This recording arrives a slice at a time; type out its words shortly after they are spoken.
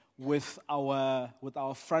with our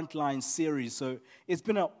Frontline series. So it's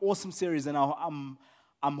been an awesome series, and I'm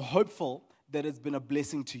hopeful that it's been a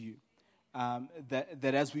blessing to you.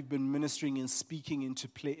 That as we've been ministering and speaking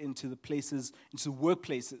into the places, into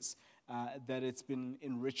workplaces, that it's been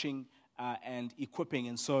enriching and equipping.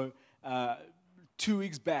 And so 2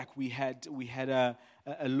 weeks back we had a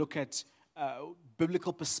look at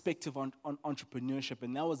biblical perspective on entrepreneurship,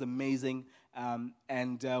 and that was amazing.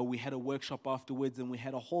 And we had a workshop afterwards, and we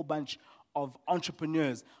had a whole bunch of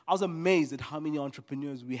entrepreneurs. I was amazed at how many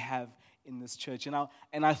entrepreneurs we have in this church, and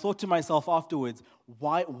I thought to myself afterwards,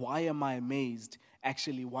 why am I amazed?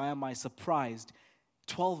 Actually, why am I surprised?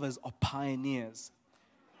 12ers are pioneers.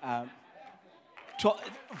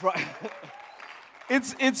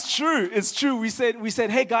 It's true. We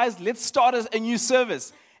said, hey guys, let's start a new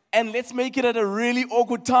service, and let's make it at a really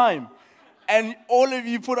awkward time. And all of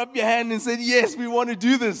you put up your hand and said, yes, we want to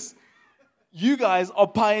do this. You guys are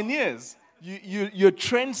pioneers. You're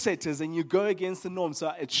trendsetters, and you go against the norm.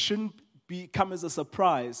 So it shouldn't come as a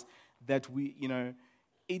surprise that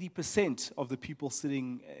 80% of the people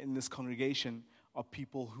sitting in this congregation are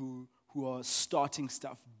people who are starting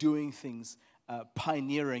stuff, doing things,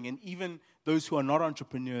 pioneering. And even those who are not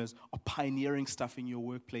entrepreneurs are pioneering stuff in your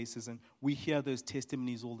workplaces. And we hear those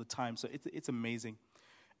testimonies all the time. So it's amazing.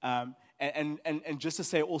 And just to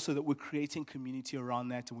say also that we're creating community around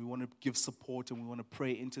that, and we want to give support, and we want to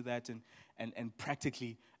pray into that, and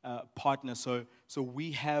practically partner. So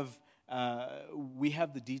we have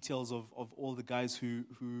the details of all the guys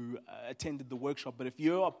who attended the workshop. But if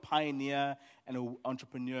you're a pioneer and an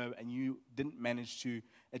entrepreneur and you didn't manage to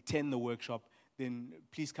attend the workshop, then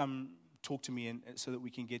please come talk to me, and so that we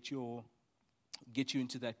can get you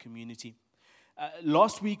into that community.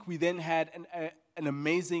 Last week we then had an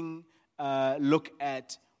amazing look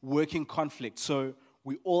at working conflict. So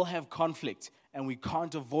we all have conflict, and we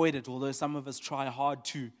can't avoid it, although some of us try hard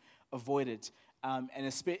to avoid it. And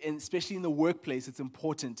especially in the workplace, it's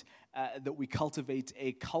important that we cultivate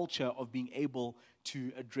a culture of being able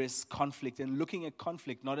to address conflict, and looking at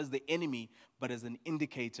conflict not as the enemy, but as an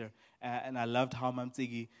indicator. And I loved how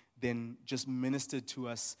Mamtsegi then just ministered to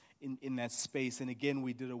us in that space. And again,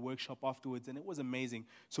 we did a workshop afterwards, and it was amazing.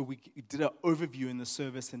 So we did an overview in the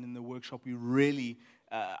service, and in the workshop, we really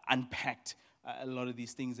unpacked a lot of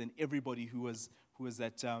these things. And everybody who was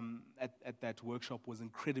at that workshop was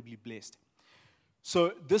incredibly blessed.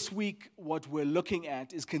 So this week, what we're looking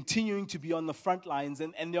at is continuing to be on the front lines,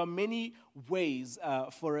 and there are many ways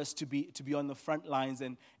for us to be on the front lines,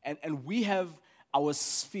 and we have our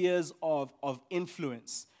spheres of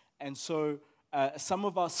influence. And so some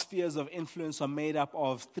of our spheres of influence are made up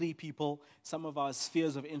of 3 people. Some of our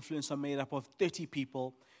spheres of influence are made up of 30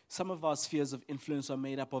 people. Some of our spheres of influence are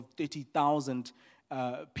made up of 30,000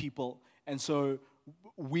 people. And so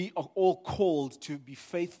we are all called to be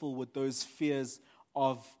faithful with those spheres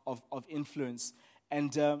of influence.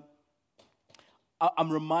 And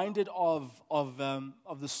I'm reminded of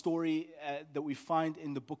the story that we find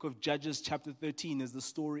in the book of Judges, chapter 13, is the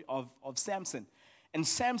story of Samson. And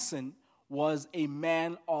Samson was a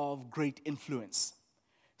man of great influence.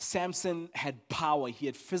 Samson had power. He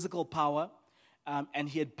had physical power, and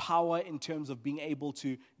he had power in terms of being able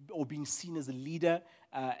to, or being seen as a leader,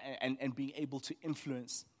 and being able to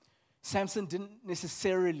influence. Samson didn't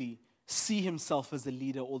necessarily see himself as a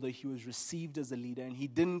leader, although he was received as a leader, and he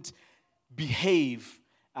didn't behave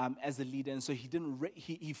as a leader, and so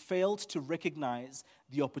he failed to recognize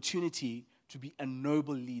the opportunity to be a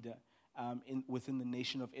noble leader within the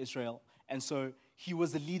nation of Israel. And so he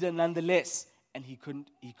was a leader nonetheless, and he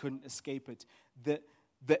couldn't escape it.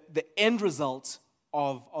 The end result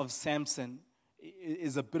of Samson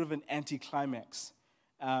is a bit of an anticlimax.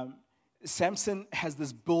 Samson has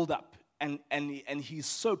this build-up, and he's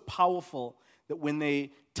so powerful that when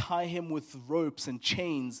they tie him with ropes and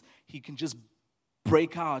chains, he can just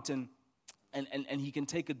break out, and he can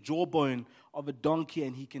take a jawbone of a donkey,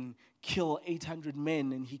 and he can kill 800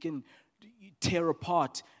 men, and he can tear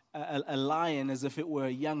apart a lion as if it were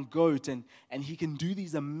a young goat, and he can do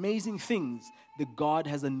these amazing things that God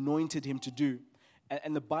has anointed him to do.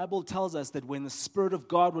 And the Bible tells us that when the Spirit of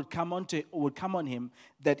God would come on him,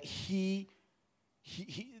 that he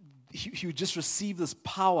would just receive this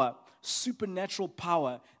power, supernatural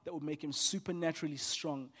power, that would make him supernaturally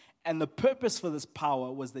strong. And the purpose for this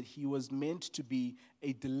power was that he was meant to be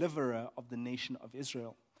a deliverer of the nation of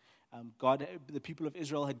Israel. The people of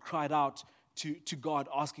Israel had cried out to God,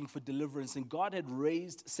 asking for deliverance, and God had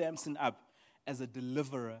raised Samson up as a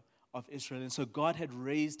deliverer of Israel. And so God had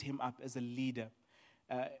raised him up as a leader.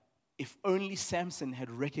 If only Samson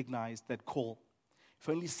had recognized that call. If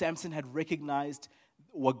only Samson had recognized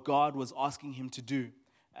what God was asking him to do,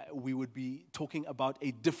 we would be talking about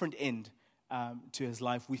a different end to his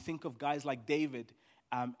life. We think of guys like David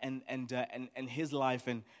and his life,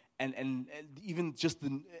 and even just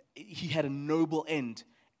he had a noble end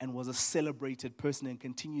and was a celebrated person and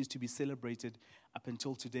continues to be celebrated up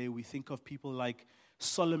until today. We think of people like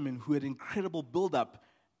Solomon, who had incredible build-up,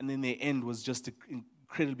 and then their end was just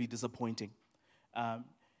incredibly disappointing.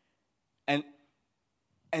 And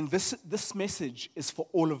this message is for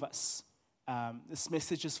all of us. This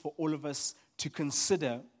message is for all of us to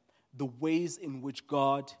consider the ways in which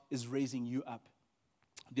God is raising you up.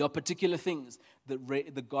 There are particular things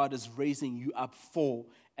that God is raising you up for,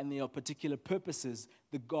 and there are particular purposes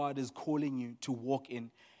that God is calling you to walk in.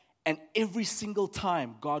 And every single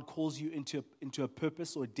time God calls you into a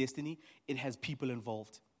purpose or a destiny, it has people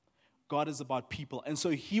involved. God is about people. And so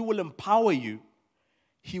he will empower you.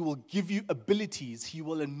 He will give you abilities. He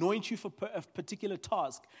will anoint you for a particular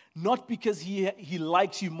task, not because he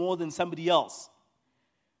likes you more than somebody else.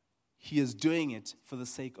 He is doing it for the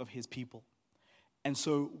sake of his people. And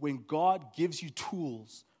so when God gives you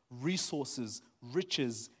tools, resources,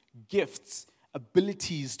 riches, gifts,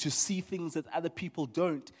 abilities to see things that other people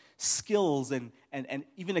don't, skills and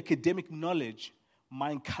even academic knowledge,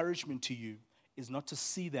 my encouragement to you is not to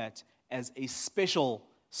see that as a special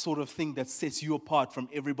sort of thing that sets you apart from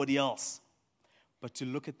everybody else, but to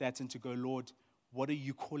look at that and to go, Lord, what are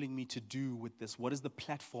you calling me to do with this? What is the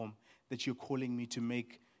platform that you're calling me to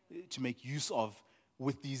make use of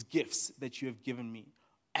with these gifts that you have given me?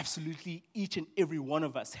 Absolutely, each and every one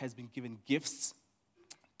of us has been given gifts,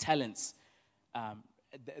 talents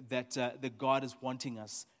that God is wanting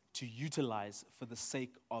us to utilize for the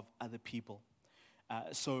sake of other people.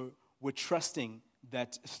 So we're trusting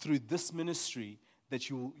that through this ministry that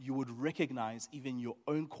you would recognize even your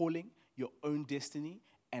own calling, your own destiny,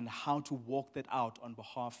 and how to walk that out on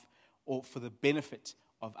behalf or for the benefit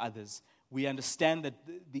of others. We understand that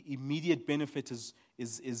the immediate benefit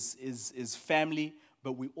is family,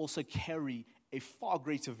 but we also carry a far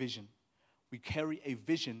greater vision. We carry a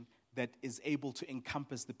vision that is able to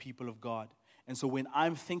encompass the people of God. And so when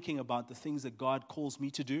I'm thinking about the things that God calls me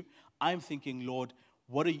to do, I'm thinking, Lord,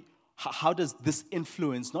 how does this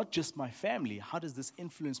influence not just my family? How does this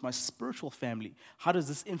influence my spiritual family? How does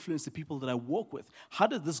this influence the people that I walk with? How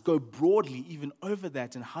does this go broadly even over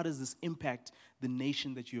that? And how does this impact the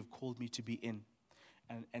nation that you have called me to be in?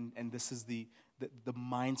 And this is the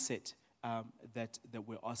mindset that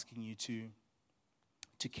we're asking you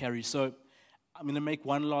to carry. So I'm going to make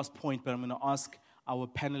one last point, but I'm going to ask our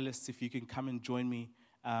panelists if you can come and join me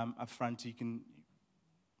up front. You can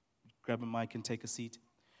grab a mic and take a seat.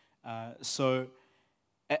 So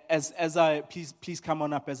as I please come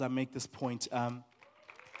on up as I make this point.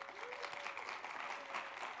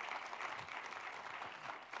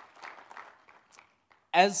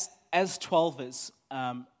 As 12ers,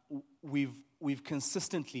 we've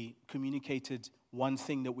consistently communicated one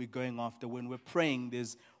thing that we're going after. When we're praying,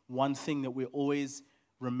 there's one thing that we always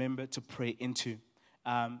remember to pray into.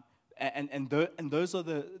 And those are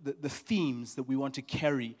the themes that we want to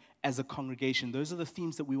carry as a congregation. Those are the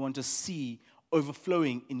themes that we want to see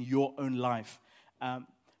overflowing in your own life.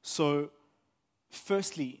 So,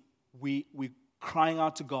 firstly, we're crying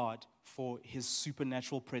out to God for his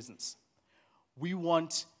supernatural presence. We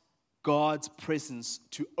want God's presence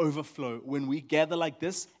to overflow. When we gather like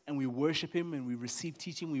this and we worship him and we receive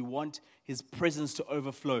teaching, we want his presence to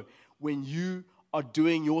overflow. When you are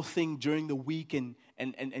doing your thing during the week and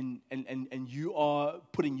you are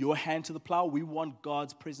putting your hand to the plow, we want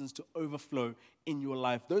God's presence to overflow in your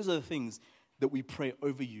life. Those are the things that we pray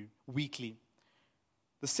over you weekly.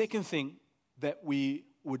 The second thing that we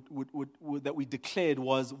declared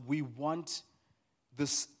was we want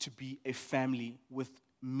this to be a family with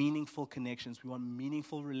meaningful connections. We want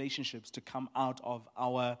meaningful relationships to come out of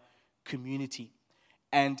our community.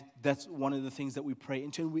 And that's one of the things that we pray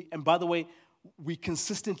into. And by the way, we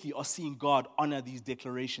consistently are seeing God honor these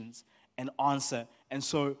declarations and answer. And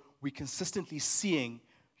so we're consistently seeing,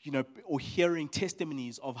 or hearing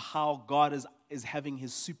testimonies of how God is having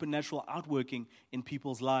his supernatural outworking in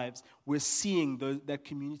people's lives. We're seeing that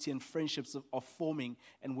community and friendships are forming,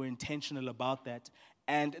 and we're intentional about that.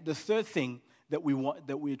 And the third thing that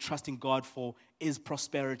we're trusting God for is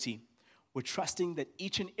prosperity. We're trusting that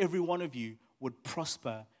each and every one of you would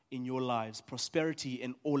prosper in your lives, prosperity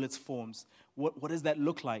in all its forms. What does that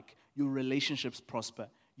look like? Your relationships prosper.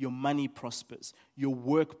 your money prospers, your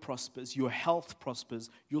work prospers, your health prospers,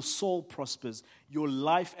 your soul prospers. Your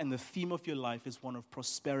life and the theme of your life is one of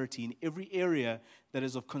prosperity. In every area that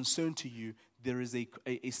is of concern to you, there is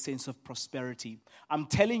a sense of prosperity. I'm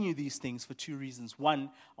telling you these things for two reasons. One,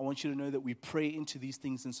 I want you to know that we pray into these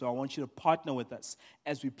things, and so I want you to partner with us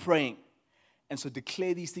as we're praying. And so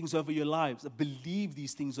declare these things over your lives. Believe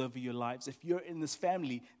these things over your lives. If you're in this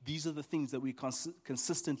family, these are the things that we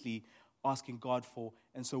consistently asking God for.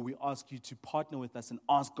 And so we ask you to partner with us and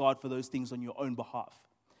ask God for those things on your own behalf.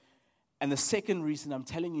 And the second reason I'm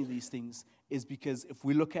telling you these things is because if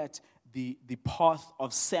we look at the path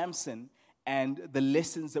of Samson and the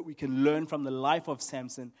lessons that we can learn from the life of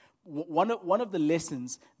Samson, one of the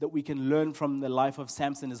lessons that we can learn from the life of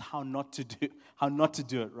Samson is how not to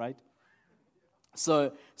do it, right?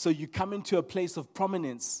 So you come into a place of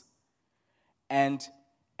prominence, and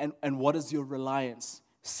what is your reliance?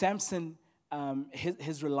 Samson,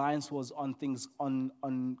 his reliance was on things,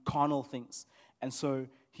 on carnal things, and so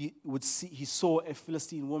he saw a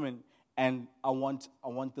Philistine woman, and I want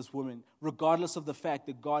this woman, regardless of the fact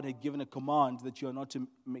that God had given a command that you are not to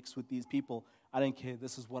mix with these people. I don't care.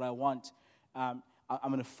 This is what I want. I'm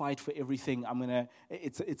going to fight for everything.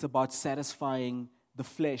 It's about satisfying the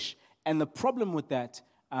flesh. And the problem with that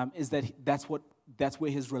is that that's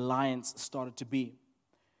where his reliance started to be.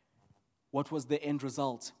 What was the end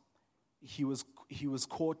result? He was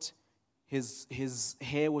caught. His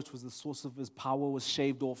hair, which was the source of his power, was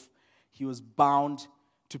shaved off. He was bound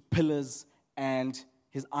to pillars, and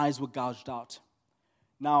his eyes were gouged out.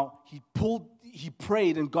 Now he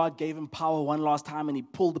prayed, and God gave him power one last time, and he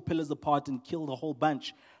pulled the pillars apart and killed a whole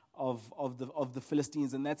bunch of the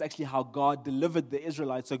Philistines, and that's actually how God delivered the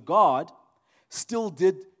Israelites. So God still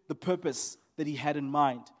did the purpose that he had in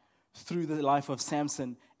mind through the life of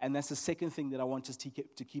Samson, and that's the second thing that I want us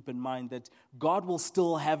to keep in mind, that God will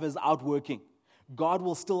still have his outworking. God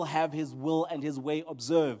will still have his will and his way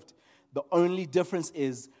observed. The only difference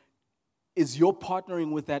is you're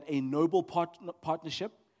partnering with that a noble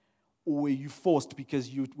partnership, or were you forced because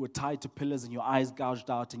you were tied to pillars and your eyes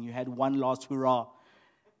gouged out and you had one last hurrah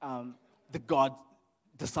that God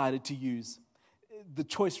decided to use? The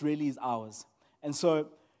choice really is ours. And so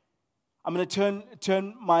I'm going to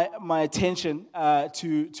turn my attention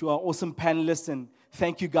to our awesome panelists, and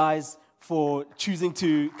thank you guys for choosing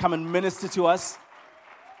to come and minister to us.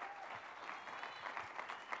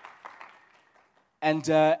 And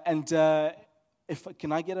if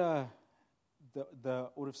can I get the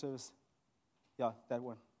order of service? Yeah, that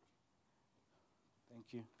one. Thank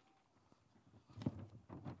you.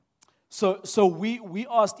 So we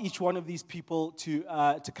asked each one of these people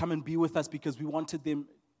to come and be with us because we wanted them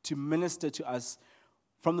to minister to us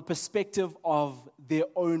from the perspective of their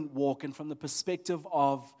own walk and from the perspective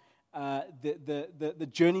of the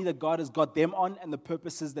journey that God has got them on and the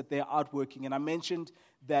purposes that they're outworking. And I mentioned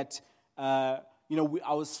that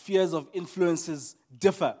our spheres of influences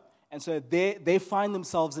differ. And so they find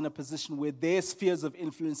themselves in a position where their spheres of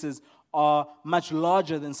influences are much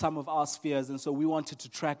larger than some of our spheres. And so we wanted to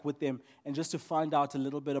track with them and just to find out a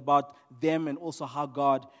little bit about them and also how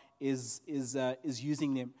God is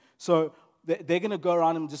using them. So they're going to go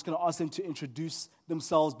around. I'm just going to ask them to introduce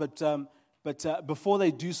themselves. But before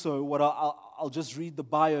they do so, what I'll just read the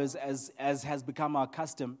bios as has become our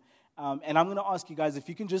custom. And I'm going to ask you guys if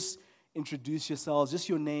you can just introduce yourselves, just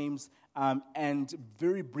your names, and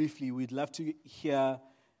very briefly, we'd love to hear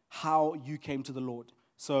how you came to the Lord.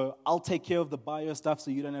 So I'll take care of the bio stuff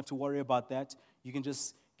so you don't have to worry about that. You can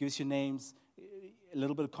just give us your names, a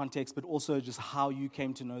little bit of context, but also just how you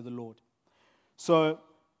came to know the Lord. So,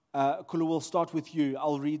 Kulu, we'll start with you.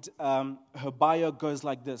 I'll read, her bio goes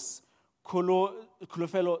like this.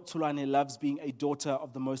 Kulufelo Tulane loves being a daughter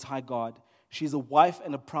of the Most High God. She's a wife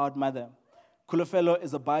and a proud mother. Kulufelo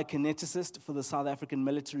is a biokineticist for the South African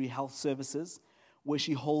Military Health Services, where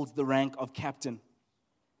she holds the rank of captain.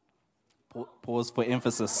 Pause for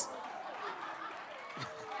emphasis.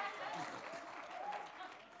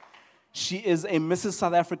 She is a Mrs.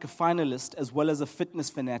 South Africa finalist as well as a fitness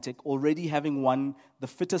fanatic, already having won the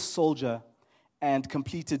fittest soldier and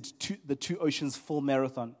completed the Two Oceans full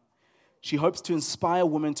marathon. She hopes to inspire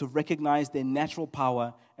women to recognize their natural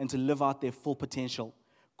power and to live out their full potential.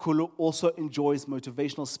 Kulu also enjoys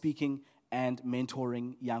motivational speaking and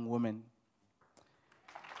mentoring young women.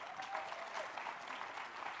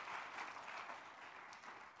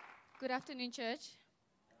 Good afternoon, church.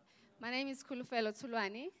 My name is Kulufelo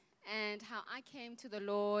Tulwane, and how I came to the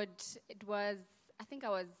Lord, I think I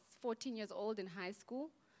was 14 years old in high school.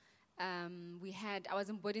 I was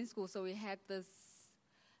in boarding school, so we had this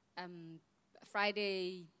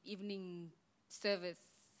Friday evening service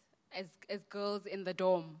as girls in the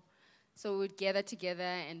dorm. So we would gather together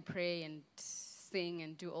and pray and sing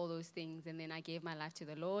and do all those things. And then I gave my life to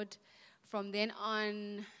the Lord. From then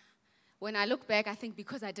on, when I look back, I think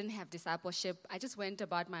because I didn't have discipleship, I just went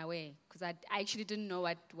about my way because I actually didn't know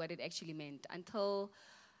what it actually meant until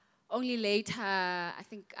only later, I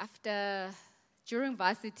think during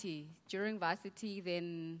varsity,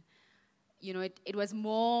 then, it was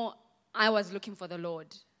more, I was looking for the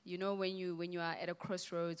Lord. When you are at a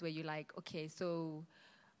crossroads where you're like, okay, so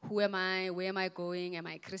who am I? Where am I going? Am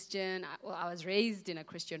I Christian? I was raised in a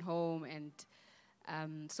Christian home,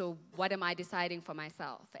 and so what am I deciding for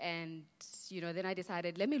myself? And, then I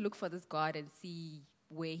decided, let me look for this God and see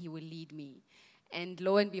where he will lead me. And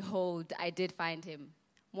lo and behold, I did find him.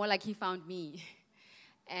 More like he found me.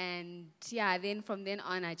 And, then from then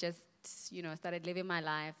on, I just, started living my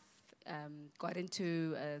life, got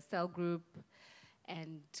into a cell group,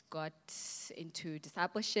 and got into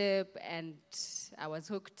discipleship, and I was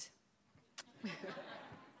hooked.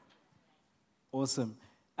 Awesome.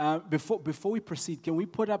 Before we proceed, can we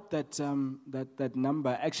put up that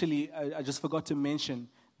number? Actually, I just forgot to mention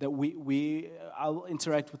that I'll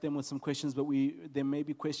interact with them with some questions, but there may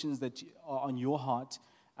be questions that are on your heart,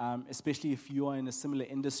 especially if you are in a similar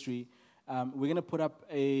industry. We're going to put up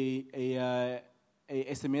a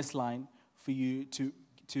SMS line for you to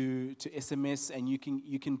SMS, and you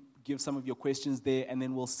can give some of your questions there, and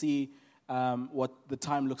then we'll see what the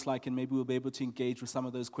time looks like, and maybe we'll be able to engage with some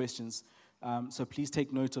of those questions. So please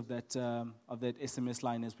take note of that SMS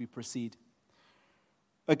line as we proceed.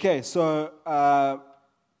 Okay, so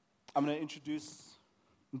I'm going to introduce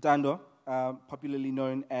Ntando, popularly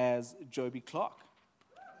known as Joby Clark.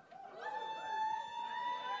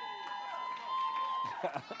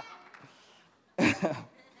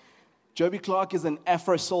 Joby Clark is an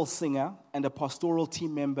Afro-soul singer and a pastoral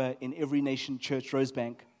team member in Every Nation Church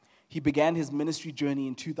Rosebank. He began his ministry journey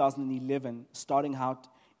in 2011, starting out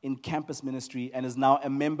in campus ministry, and is now a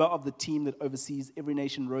member of the team that oversees Every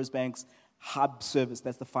Nation Rosebank's hub service,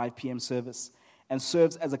 that's the 5 p.m. service, and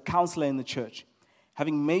serves as a counselor in the church.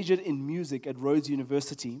 Having majored in music at Rhodes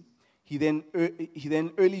University, he then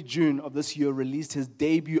early June of this year released his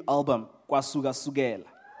debut album, Kwasuka Sugela,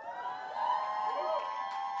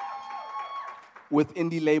 with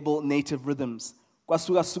indie label Native Rhythms.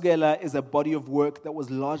 Kwasuka Sugela is a body of work that was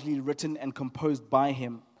largely written and composed by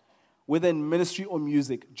him. Whether in ministry or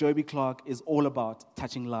music, Joby Clark is all about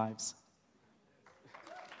touching lives.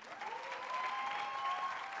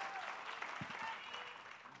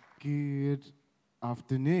 Good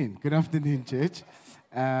afternoon, church.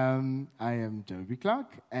 I am Joby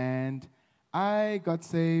Clark, and I got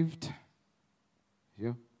saved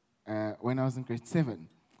when I was in grade 7.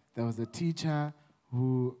 There was a teacher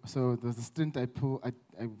there was a stint I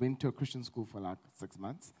went to a Christian school for like 6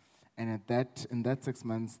 months, and in that 6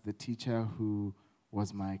 months, the teacher who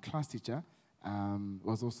was my class teacher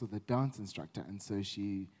was also the dance instructor, and so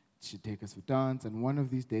she'd take us for dance, and one of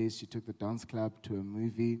these days, she took the dance club to a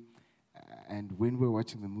movie, and when we were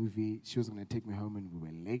watching the movie, she was going to take me home, and we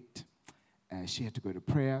were late. She had to go to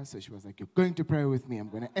prayer, so she was like, "You're going to prayer with me. I'm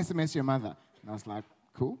going to SMS your mother." And I was like,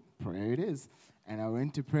 "Cool, prayer it is." And I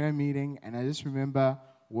went to prayer meeting, and I just remember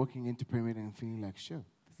walking into prayer meeting and feeling like, sure,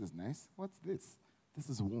 this is nice. What's this? This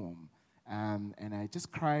is warm. And I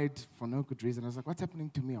just cried for no good reason. I was like, what's happening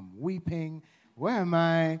to me? I'm weeping. Where am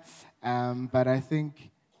I? But I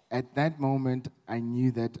think at that moment, I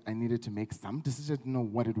knew that I needed to make some decision. I didn't know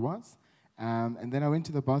what it was. And then I went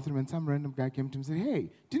to the bathroom, and some random guy came to me and said, "Hey,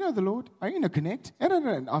 do you know the Lord? Are you in a connect?"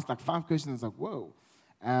 And asked like 5 questions. I was like, whoa.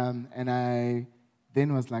 And I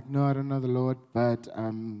then was like, "No, I don't know the Lord, but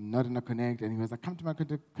I'm not in a connect." And he was like, "Come to my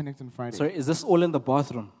connect on Friday." Sorry, is this all in the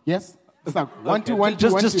bathroom? Yes. It's like one, two,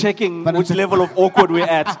 just checking which level of awkward we're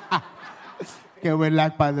at. Okay, we're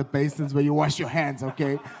like by the basins where you wash your hands,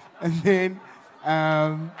 okay? And then,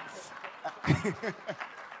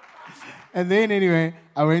 anyway,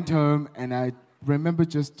 I went home, and I remember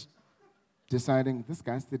just deciding, this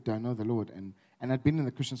guy said, "Do I know the Lord?" And I'd been in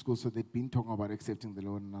the Christian school, so they'd been talking about accepting the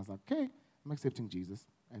Lord, and I was like, okay, I'm accepting Jesus.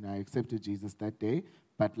 And I accepted Jesus that day,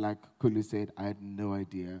 but like Kulu said, I had no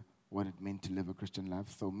idea what it meant to live a Christian life.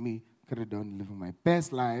 So me, carried on living my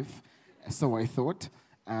best life, so I thought,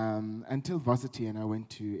 until varsity, and I went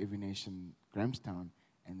to Every Nation Grahamstown,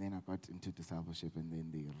 and then I got into discipleship, and then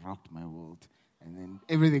they rocked my world. And then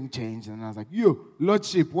everything changed, and I was like,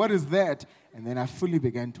 Lordship, what is that? And then I fully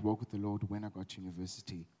began to walk with the Lord when I got to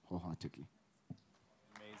university wholeheartedly.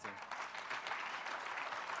 Amazing.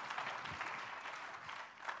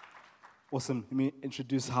 Awesome. Let me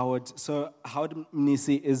introduce Howard. So Howard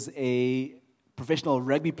Mnisi is a professional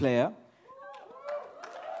rugby player.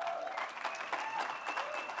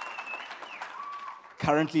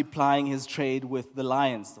 currently plying his trade with the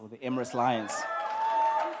Lions, or the Emirates Lions.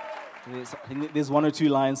 I think there's one or two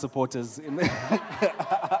Lions supporters in there.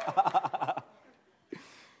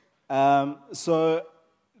 So,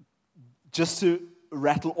 just to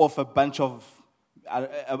rattle off a bunch of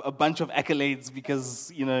accolades,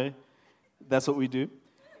 because that's what we do.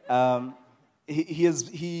 He has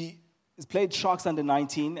played Sharks under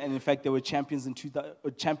 19, and in fact they were champions in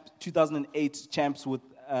 2008 champs with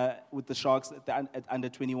the Sharks at under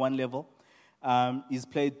 21 level. He's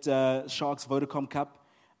played Sharks Vodacom Cup.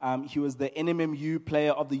 He was the NMMU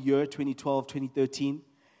Player of the Year 2012-2013.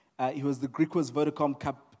 He was the Griquas Vodacom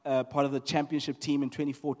Cup part of the championship team in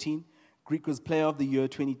 2014. Griquas Player of the Year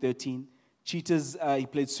 2013. Cheetahs, he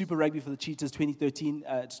played Super Rugby for the Cheetahs 2013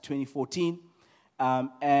 to 2014.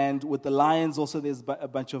 And with the Lions also there's a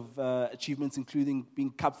bunch of achievements, including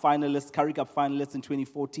being Cup finalists, Currie Cup finalists in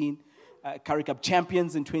 2014, Currie Cup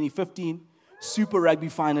champions in 2015, Super Rugby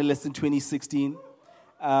finalists in 2016.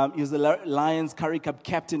 He was the Lions Currie Cup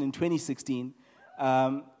captain in 2016.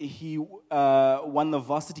 He won the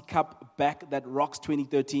Varsity Cup back that Rocks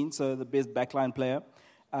 2013, so the best backline player.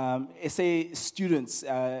 SA Students,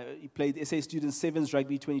 he played SA Students Sevens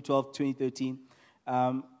Rugby 2012-2013,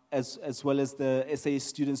 as well as the SA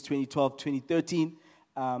Students 2012-2013.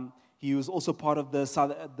 He was also part of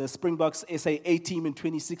the Springboks SA A team in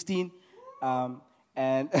 2016.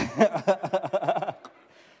 And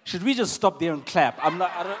should we just stop there and clap? I'm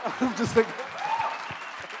just like...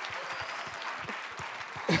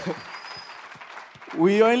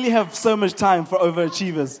 We only have so much time for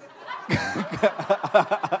overachievers.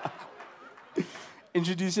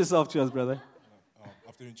 Introduce yourself to us, brother.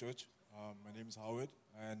 Afternoon, church. My name is Howard,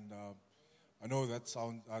 and I know that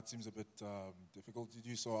seems a bit difficult to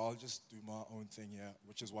do, so I'll just do my own thing here,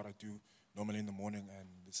 which is what I do normally in the morning, and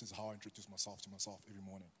this is how I introduce myself to myself every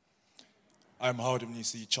morning. I'm Howard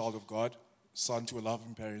Mnisi, child of God, son to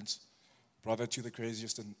 11 parents, brother to the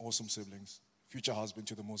craziest and awesome siblings, future husband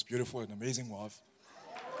to the most beautiful and amazing wife.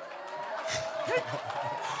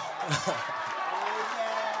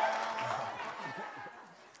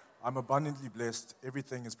 I'm abundantly blessed.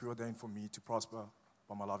 Everything is preordained for me to prosper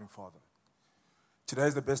by my loving Father. Today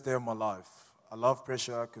is the best day of my life. I love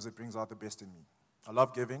pressure because it brings out the best in me. I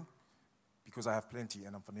love giving because I have plenty,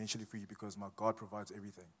 and I'm financially free because my God provides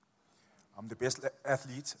everything. I'm the best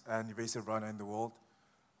athlete and evasive runner in the world.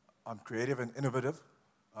 I'm creative and innovative.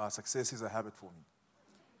 Success is a habit for me.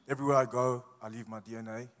 Everywhere I go, I leave my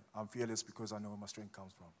DNA. I'm fearless because I know where my strength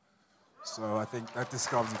comes from. So I think that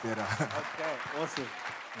describes it better. Okay, awesome.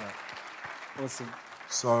 Yeah. Awesome.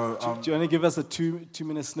 So, do you want to give us a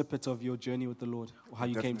two-minute snippet of your journey with the Lord, or how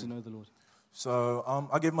you came to know the Lord? So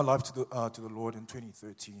I gave my life to the Lord in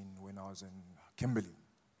 2013 when I was in Kimberley.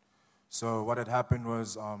 So what had happened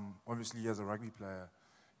was, obviously as a rugby player,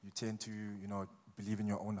 you tend to, believe in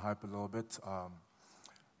your own hype a little bit.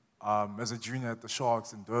 As a junior at the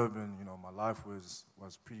Sharks in Durban, my life was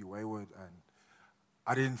pretty wayward, and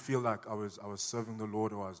I didn't feel like I was serving the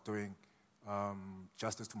Lord, or I was doing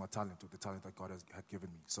justice to my talent, or the talent that God had given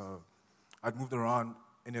me. So I'd moved around,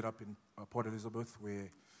 ended up in Port Elizabeth, where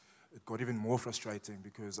it got even more frustrating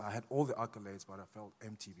because I had all the accolades, but I felt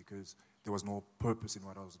empty because there was no purpose in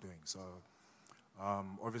what I was doing. So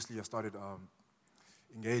obviously I started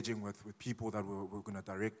engaging with people that were going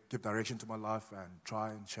to give direction to my life and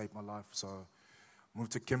try and shape my life. So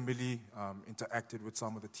moved to Kimberley, interacted with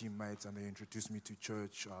some of the teammates, and they introduced me to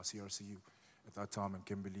church, CRCU at that time in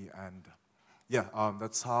Kimberley. And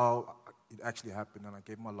that's how it actually happened. And I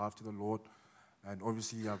gave my life to the Lord. And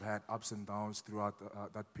obviously I've had ups and downs throughout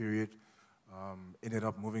that period. Ended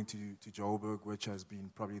up moving to Joburg, which has been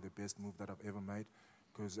probably the best move that I've ever made.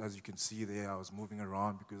 Because as you can see there, I was moving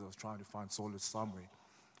around because I was trying to find solace somewhere.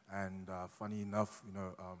 And funny enough,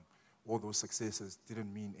 all those successes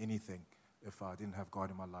didn't mean anything if I didn't have God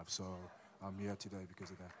in my life. So I'm here today because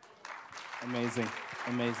of that. Amazing.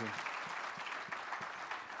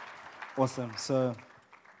 Awesome. So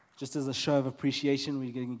just as a show of appreciation,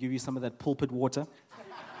 we're going to give you some of that pulpit water.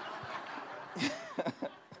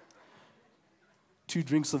 2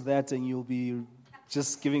 drinks of that and you'll be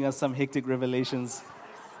just giving us some hectic revelations.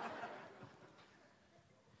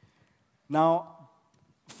 Now,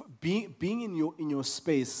 being in your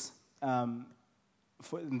space, and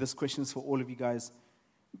this question is for all of you guys,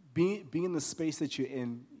 being in the space that you're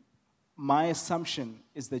in, my assumption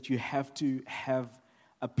is that you have to have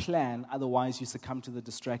a plan, otherwise you succumb to the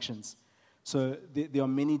distractions. So there are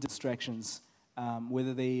many distractions,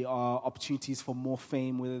 whether they are opportunities for more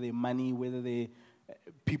fame, whether they're money, whether they're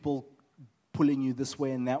people pulling you this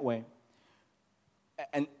way and that way.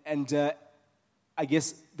 And I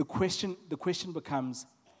guess the question becomes,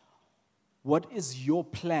 what is your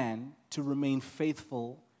plan to remain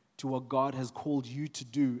faithful to what God has called you to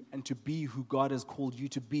do and to be who God has called you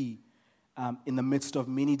to be in the midst of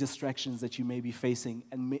many distractions that you may be facing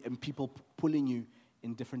and people pulling you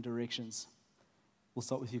in different directions? We'll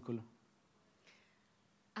start with you, Kulu.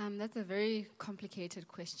 That's a very complicated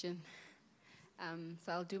question.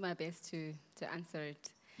 So I'll do my best to answer it.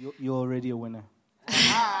 You're already a winner.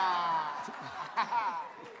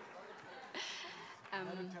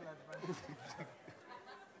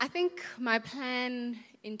 I think my plan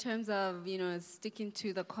in terms of, sticking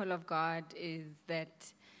to the call of God is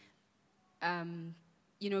that, being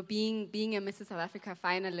a Mrs. South Africa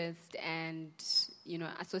finalist and,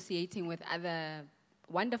 associating with other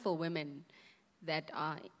wonderful women that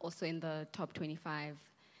are also in the top 25,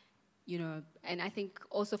 and I think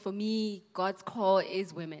also for me, God's call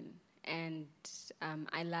is women. And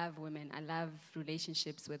I love women. I love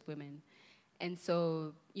relationships with women. And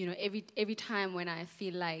so, every time when I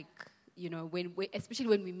feel like, especially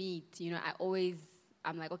when we meet,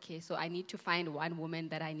 I'm like, okay, so I need to find one woman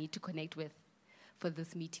that I need to connect with for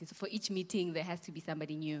this meeting. So for each meeting, there has to be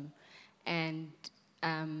somebody new. And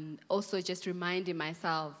also just reminding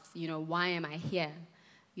myself, why am I here?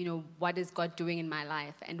 What is God doing in my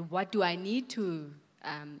life? And what do I need to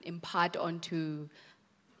impart onto,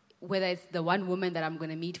 whether it's the one woman that I'm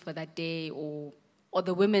going to meet for that day or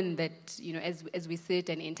the women that, as we sit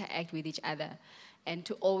and interact with each other. And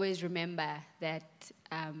to always remember that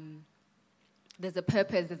there's a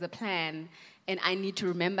purpose, there's a plan, and I need to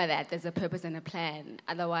remember that there's a purpose and a plan.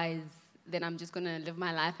 Otherwise, then I'm just going to live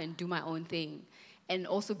my life and do my own thing. And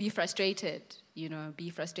also be frustrated,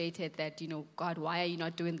 that, God, why are you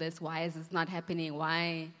not doing this? Why is this not happening?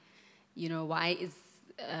 Why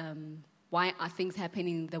are things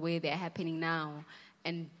happening the way they're happening now?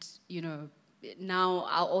 And, now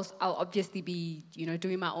I'll obviously be,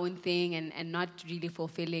 doing my own thing and not really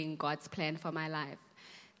fulfilling God's plan for my life.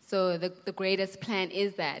 So the greatest plan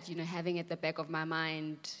is that, having at the back of my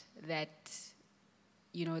mind that,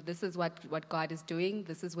 this is what God is doing.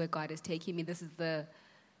 This is where God is taking me. This is the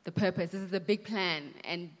purpose. This is the big plan.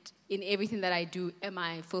 And in everything that I do, am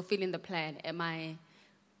I fulfilling the plan? Am I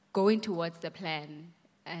going towards the plan?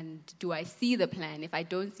 And do I see the plan? If I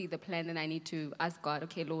don't see the plan, then I need to ask God,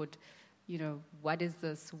 okay, Lord, what is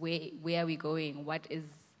this? Where are we going? What is,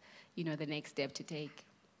 the next step to take?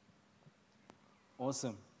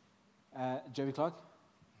 Awesome. Joey Clark?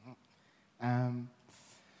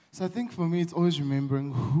 So I think for me, it's always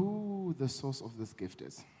remembering who the source of this gift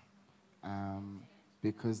is.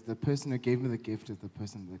 Because the person who gave me the gift is the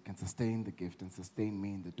person that can sustain the gift and sustain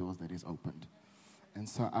me in the doors that is opened. And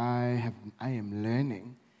so I am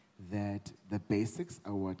learning that the basics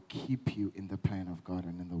are what keep you in the plan of God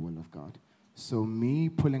and in the will of God. So me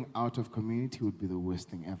pulling out of community would be the worst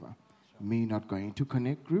thing ever. Me not going to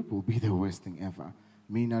Connect Group will be the worst thing ever.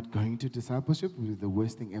 Me not going to discipleship will be the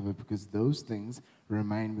worst thing ever, because those things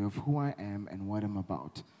remind me of who I am and what I'm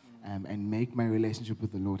about, and make my relationship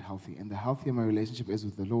with the Lord healthy. And the healthier my relationship is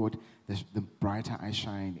with the Lord, the brighter I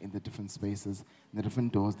shine in the different spaces, the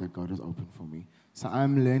different doors that God has opened for me. So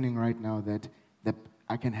I'm learning right now that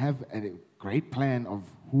I can have a great plan of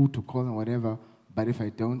who to call and whatever, but if I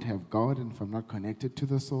don't have God and if I'm not connected to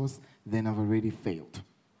the source, then I've already failed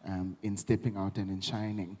in stepping out and in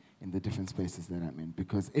shining in the different spaces that I'm in.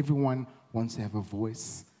 Because everyone wants to have a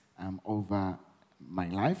voice over my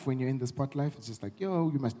life. When you're in the spotlight, it's just like,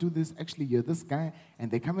 yo, you must do this. Actually, you're this guy.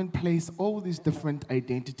 And they come and place all these different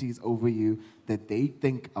identities over you that they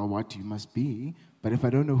think are what you must be. But if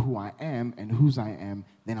I don't know who I am and whose I am,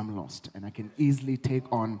 then I'm lost. And I can easily take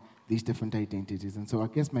on these different identities. And so I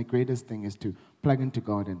guess my greatest thing is to plug into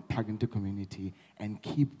God and plug into community and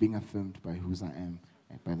keep being affirmed by whose I am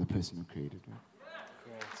and by the person who created me.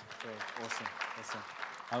 Great. Awesome.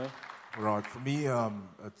 Howie? Right. For me,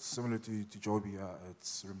 it's similar to Joby.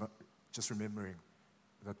 It's just remembering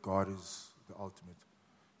that God is the ultimate.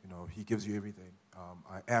 He gives you everything.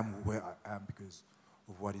 I am where I am because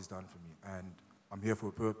of what He's done for me. And I'm here for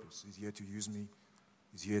a purpose. He's here to use me.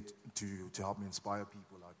 He's here to help me inspire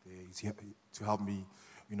people out there. He's here to help me,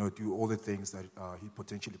 do all the things that He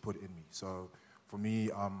potentially put in me. So for me,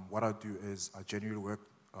 what I do is I genuinely work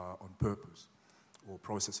on purpose or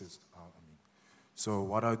processes. So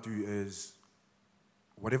what I do is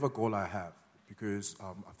whatever goal I have, because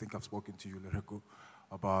I think I've spoken to you, Lereko,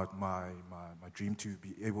 about my dream to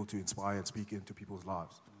be able to inspire and speak into people's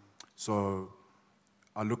lives. So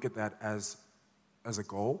I look at that as a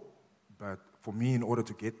goal, but for me, in order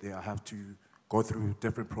to get there, I have to go through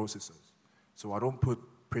different processes. So I don't put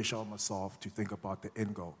pressure on myself to think about the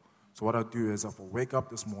end goal. So what I do is if I wake up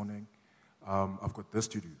this morning, I've got this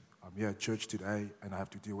to do. I'm here at church today, and I have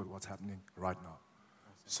to deal with what's happening right now.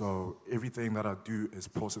 So everything that I do is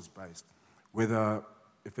process-based. Whether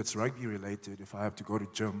if it's rugby related, if I have to go to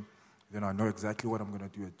gym, then I know exactly what I'm going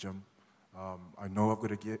to do at gym. I know I've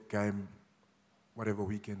got a game whatever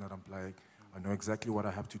weekend that I'm playing. I know exactly what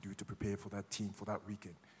I have to do to prepare for that team for that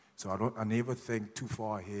weekend. So I never think too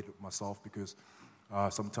far ahead of myself, because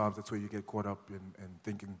sometimes that's where you get caught up in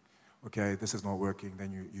thinking, okay, this is not working.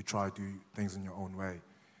 Then you try to do things in your own way.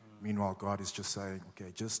 Meanwhile, God is just saying,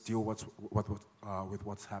 okay, just deal with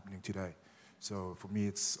what's happening today. So for me,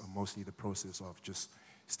 it's mostly the process of just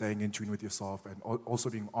staying in tune with yourself and also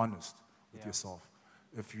being honest with yourself.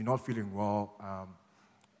 If you're not feeling well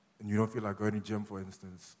and you don't feel like going to gym, for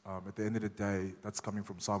instance, at the end of the day, that's coming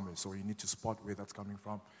from somewhere. So you need to spot where that's coming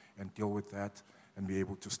from and deal with that and be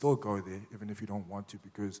able to still go there, even if you don't want to,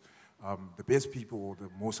 because the best people or the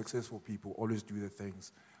most successful people always do their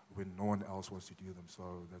things when no one else wants to do them.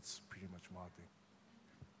 So that's pretty much my thing.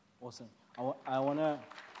 Awesome. I want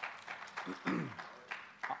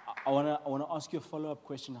to ask you a follow-up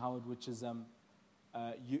question, Howard, which is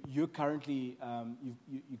you're currently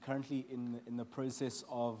in the process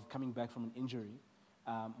of coming back from an injury,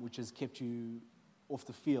 which has kept you off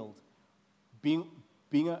the field. Being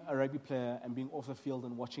a rugby player and being off the field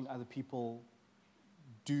and watching other people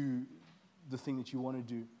do the thing that you want to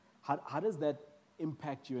do, how does that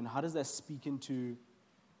impact you, and how does that speak into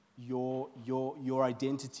your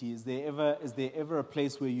identity? Is there ever a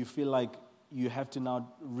place where you feel like you have to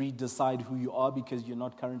now redecide who you are because you're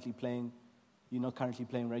not currently playing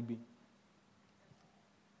rugby?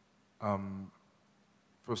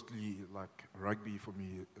 Firstly, like rugby for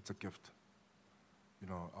me, it's a gift. You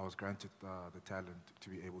know, I was granted the talent to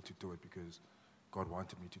be able to do it because God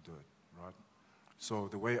wanted me to do it, right? So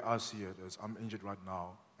the way I see it is I'm injured right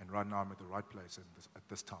now, and right now I'm at the right place at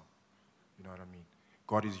this time. You know what I mean?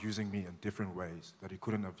 God is using me in different ways that he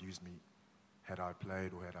couldn't have used me had I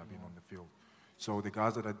played or had I been on the field. So the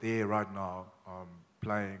guys that are there right now,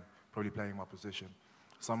 probably playing my position,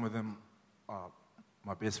 some of them are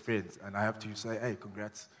my best friends, and I have to say, hey,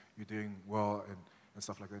 congrats, you're doing well, and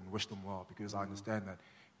stuff like that, and wish them well, because I understand that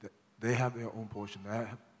they have their own portion. They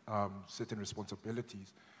have certain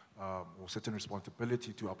responsibilities or certain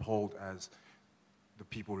responsibility to uphold as the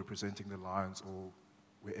people representing the Lions or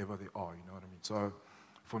wherever they are, you know what I mean? So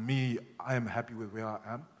for me, I am happy with where I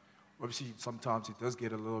am. Obviously, sometimes it does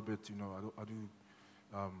get a little bit, you know, I do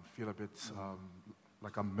feel a bit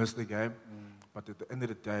like I missed the game. But at the end of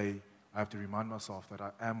the day, I have to remind myself that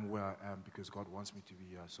I am where I am because God wants me to be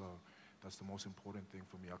here. So that's the most important thing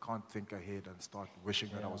for me. I can't think ahead and start wishing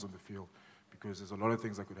that I was on the field, because there's a lot of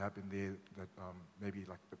things that could happen there that maybe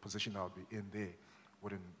like the position I would be in there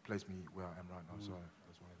wouldn't place me where I am right now. So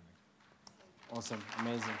that's one of the things. Awesome.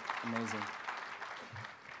 Amazing.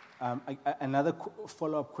 Another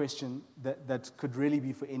follow-up question that could really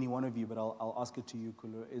be for any one of you, but I'll ask it to you,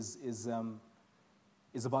 Kulu,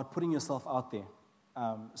 is about putting yourself out there.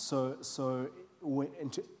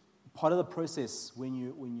 Part of the process when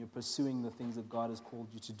you're pursuing the things that God has called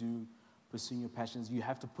you to do, pursuing your passions, you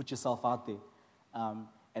have to put yourself out there.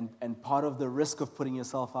 And part of the risk of putting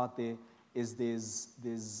yourself out there is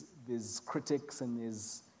there's critics and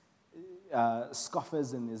there's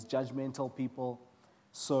scoffers and there's judgmental people.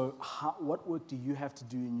 So what work do you have to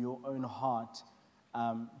do in your own heart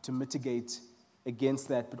to mitigate against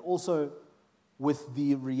that, but also with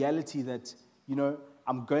the reality that, you know,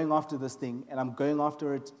 I'm going after this thing and I'm going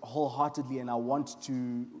after it wholeheartedly and I want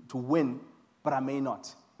to win, but I may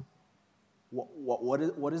not.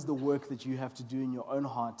 What is the work that you have to do in your own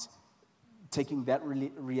heart, taking that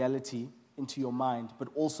reality into your mind, but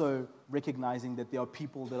also recognizing that there are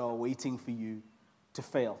people that are waiting for you to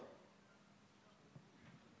fail?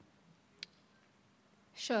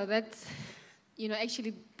 Sure, that's, you know,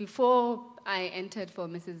 actually before I entered for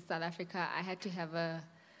Mrs. South Africa, I had to have a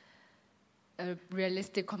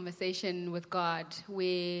realistic conversation with God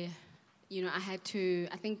where, you know, I had to,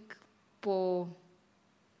 I think for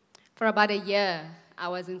about a year, I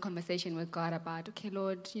was in conversation with God about, okay,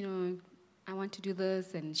 Lord, you know, I want to do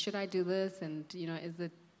this, and should I do this, and, you know, is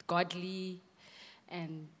it godly,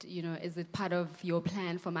 and, you know, is it part of your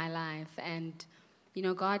plan for my life? And, you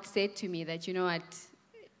know, God said to me that, you know what,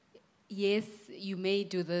 yes, you may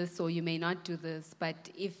do this or you may not do this, but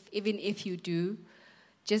even if you do,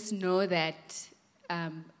 just know that,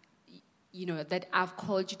 you know, that I've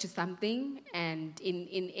called you to something, and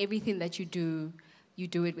in everything that you do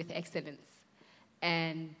it with excellence.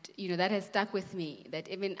 And, you know, that has stuck with me, that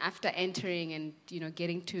even after entering and, you know,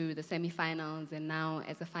 getting to the semifinals and now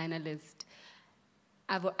as a finalist,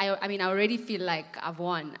 I already feel like I've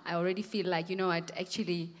won. I already feel like, you know what,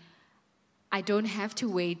 actually, I don't have to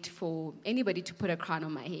wait for anybody to put a crown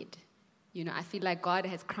on my head. You know, I feel like God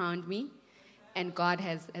has crowned me, and God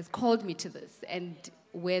has called me to this. And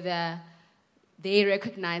whether they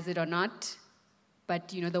recognize it or not,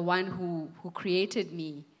 but, you know, the one who created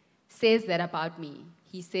me says that about me.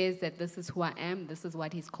 He says that this is who I am, this is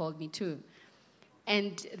what he's called me to.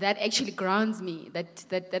 And that actually grounds me,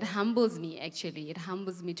 that humbles me, actually. It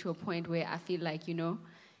humbles me to a point where I feel like, you know,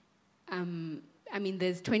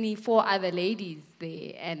 there's 24 other ladies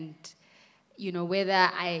there, and, you know, whether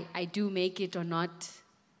I do make it or not,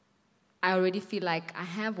 I already feel like I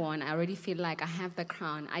have one. I already feel like I have the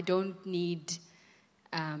crown. I don't need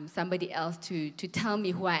somebody else to tell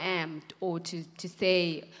me who I am, or to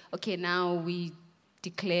say, okay, now we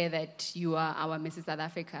declare that you are our Mrs. South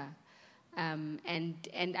Africa.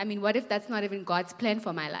 And I mean, what if that's not even God's plan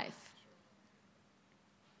for my life?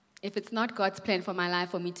 If it's not God's plan for my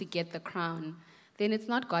life for me to get the crown, then it's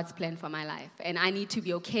not God's plan for my life. And I need to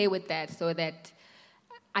be okay with that, so that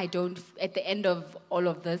I don't, at the end of all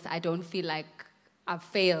of this, I don't feel like I've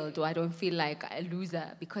failed, or I don't feel like a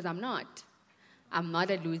loser, because I'm not. I'm not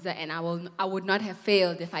a loser, and I would not have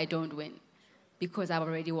failed if I don't win, because I've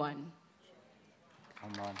already won.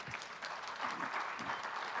 Come on.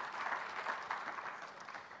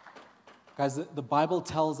 Guys, the Bible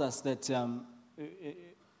tells us that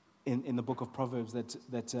in the book of Proverbs that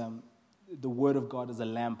the word of God is a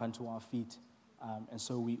lamp unto our feet. And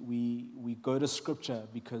so we go to Scripture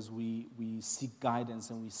because we seek guidance,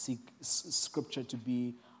 and we seek Scripture to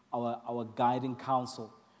be our guiding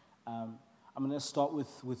counsel. I'm going to start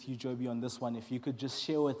with you, Joby, on this one. If you could just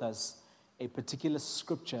share with us a particular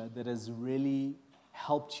Scripture that has really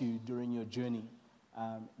helped you during your journey.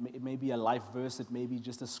 It may be a life verse, it may be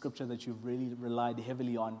just a Scripture that you've really relied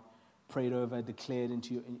heavily on, prayed over, declared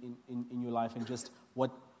into in your life, and just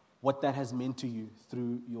what that has meant to you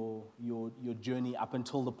through your journey up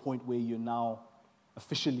until the point where you're now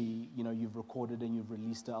officially, you know, you've recorded and you've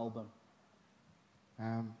released the album.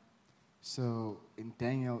 So in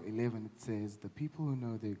Daniel 11 it says, "The people who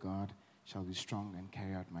know their God shall be strong and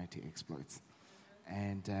carry out mighty exploits."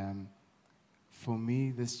 And for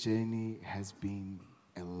me, this journey has been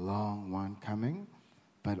a long one coming,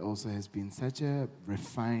 but also has been such a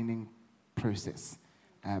refining process.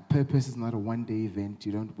 Purpose is not a one-day event.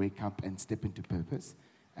 You don't wake up and step into purpose.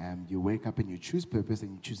 You wake up and you choose purpose,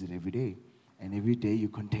 and you choose it every day. And every day you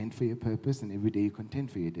contend for your purpose, and every day you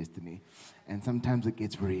contend for your destiny. And sometimes it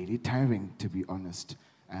gets really tiring, to be honest.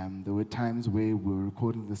 There were times where we were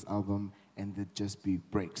recording this album, and there'd just be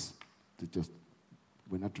breaks.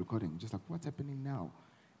 We're not recording. Just like, what's happening now?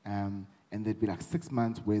 And there'd be like 6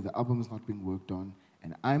 months where the album is not being worked on,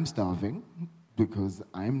 and I'm starving because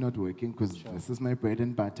I'm not working, because this is my bread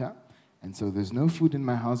and butter. And so there's no food in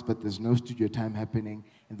my house, but there's no studio time happening,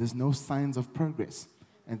 and there's no signs of progress.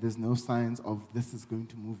 And there's no signs of this is going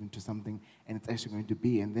to move into something, and it's actually going to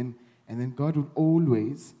be. And then God would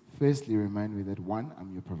always, firstly, remind me that, one,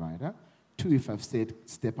 I'm your provider. Two, if I've said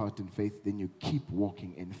step out in faith, then you keep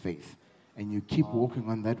walking in faith. And you keep walking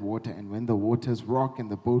on that water, and when the waters rock and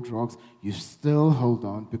the boat rocks, you still hold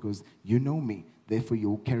on, because you know me. Therefore,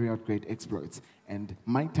 you'll carry out great exploits. And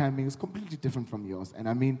my timing is completely different from yours. And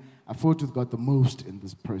I mean, I fought with God the most in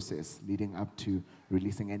this process leading up to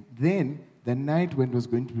releasing. And then, the night when it was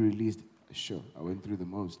going to be released, sure, I went through the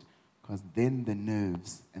most. Because then the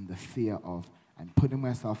nerves and the fear of, I'm putting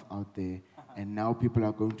myself out there, and now people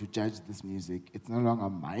are going to judge this music. It's no longer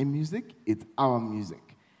my music, it's our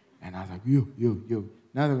music. And I was like, yo.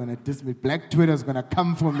 Now they're going to diss me. Black Twitter's going to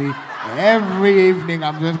come for me. Every evening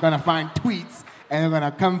I'm just going to find tweets, and they're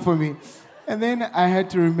going to come for me. And then I had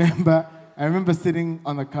to remember, I remember sitting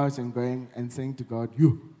on the couch and going and saying to God,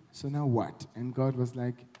 so now what? And God was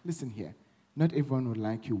like, listen here. Not everyone would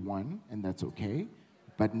like you, one, and that's okay.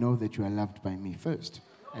 But know that you are loved by me first.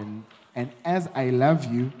 And as I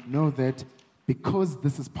love you, know that because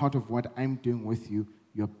this is part of what I'm doing with you,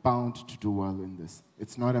 you're bound to do well in this.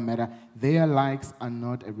 It's not a matter. Their likes are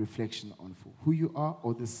not a reflection on who you are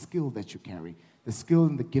or the skill that you carry. The skill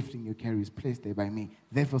and the gifting you carry is placed there by me.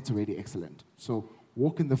 Therefore, it's already excellent. So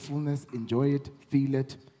walk in the fullness, enjoy it, feel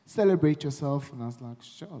it, celebrate yourself. And I was like,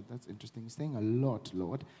 sure, that's interesting. You're saying a lot,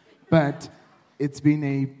 Lord. But it's been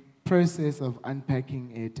a process of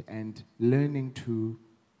unpacking it and learning to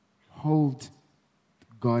hold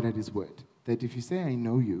God at his word. That if you say, I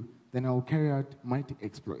know you, then I will carry out mighty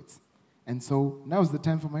exploits. And so now's the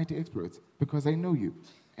time for mighty exploits, because I know you,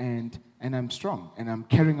 and I'm strong, and I'm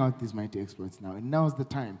carrying out these mighty exploits now, and now's the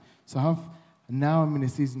time. So now I'm in a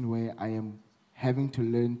season where I am having to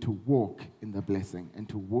learn to walk in the blessing and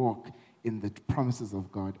to walk in the promises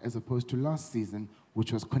of God, as opposed to last season,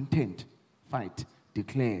 which was content, fight,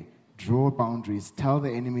 declare, draw boundaries, tell the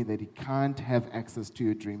enemy that he can't have access to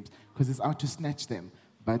your dreams because he's out to snatch them.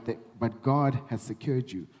 But God has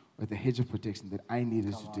secured you with a hedge of protection that I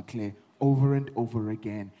needed to declare over and over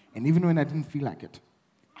again. And even when I didn't feel like it,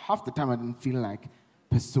 half the time I didn't feel like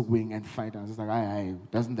pursuing and fighting. I was just like, aye,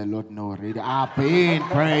 doesn't the Lord know already?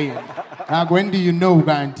 Praying. Like, when do you know,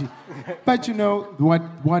 Ganti? But you know,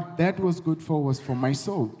 what that was good for was for my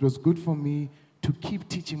soul. It was good for me to keep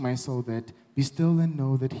teaching my soul that be still and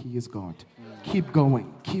know that He is God. Keep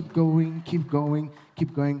going, keep going, keep going,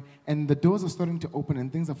 keep going. And the doors are starting to open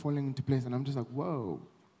and things are falling into place. And I'm just like, whoa,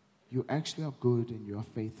 you actually are good and you are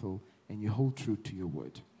faithful and you hold true to your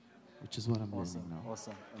word, which is what I'm learning now.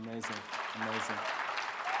 Awesome. Amazing.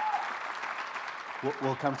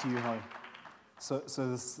 We'll come to you, Harry. So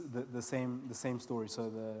this, the same story.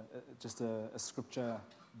 So just a scripture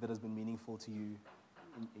that has been meaningful to you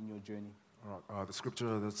in your journey. All right. The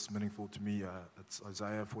scripture that's meaningful to me, it's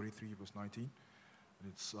Isaiah 43, verse 19.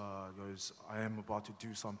 And it goes, I am about to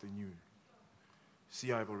do something new.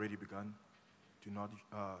 See, I have already begun. Do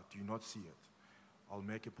you not see it? I'll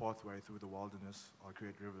make a pathway through the wilderness. I'll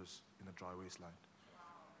create rivers in a dry wasteland.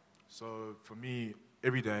 So for me,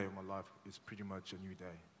 every day of my life is pretty much a new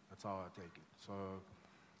day. That's how I take it. So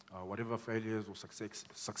whatever failures or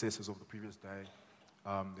successes of the previous day,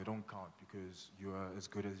 they don't count because you are as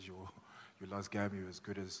good as your last game. You're as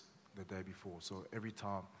good as the day before. So every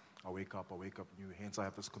time I wake up new. Hence, I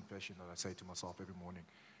have this confession that I say to myself every morning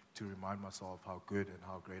to remind myself how good and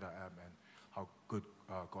how great I am and how good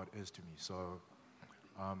God is to me. So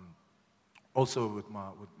also with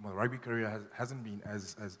my rugby career hasn't been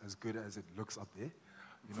as good as it looks up there.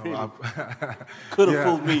 You know, really? Could have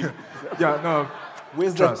fooled me. Yeah, no.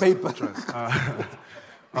 Where's that paper?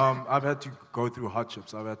 I've had to go through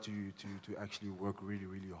hardships. I've had to actually work really,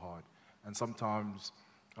 really hard. And sometimes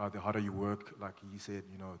the harder you work, like he said,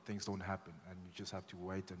 you know, things don't happen, and you just have to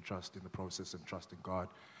wait and trust in the process and trust in God,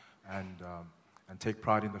 and take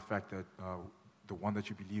pride in the fact that the one that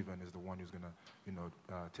you believe in is the one who's gonna, you know,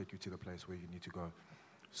 take you to the place where you need to go.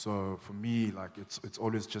 So for me, like it's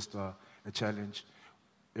always just a challenge.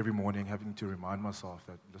 Every morning, having to remind myself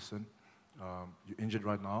that, listen, you're injured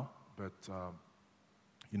right now, but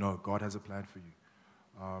you know, God has a plan for you.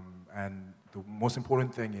 And the most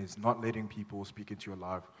important thing is not letting people speak into your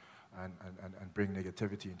life and bring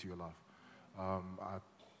negativity into your life.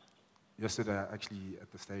 Yesterday, actually, at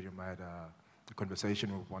the stadium, I had a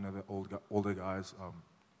conversation with one of the older guys,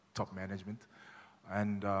 top management.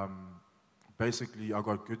 And basically, I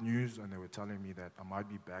got good news, and they were telling me that I might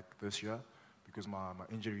be back this year because my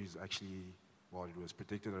injury is actually, well, it was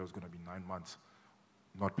predicted that it was going to be 9 months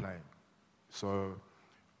not playing. So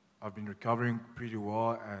I've been recovering pretty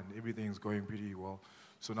well, and everything's going pretty well.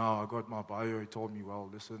 So now I got my bio. He told me, well,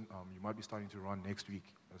 listen, you might be starting to run next week,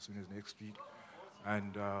 as soon as next week,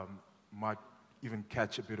 and might even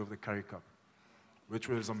catch a bit of the Currie Cup, which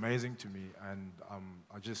was amazing to me. And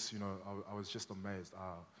I just, you know, I was just amazed.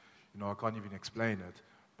 You know, I can't even explain it,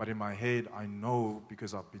 but in my head, I know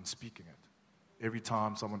because I've been speaking it. Every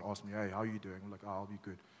time someone asks me, hey, how are you doing? I'm like, I'll be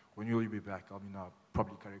good. When will you be back? I mean,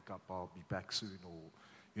 probably Currie Cup, I'll be back soon, or,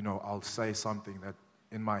 you know, I'll say something that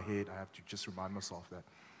in my head I have to just remind myself that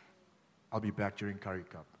I'll be back during Currie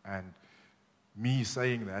Cup. And me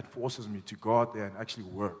saying that forces me to go out there and actually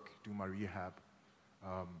work, do my rehab,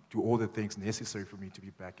 do all the things necessary for me to be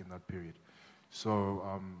back in that period. So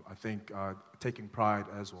I think taking pride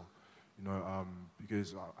as well, you know,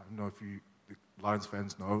 because I don't know if the Lions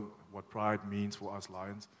fans know what pride means for us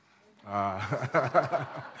Lions.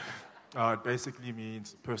 It basically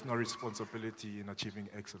means personal responsibility in achieving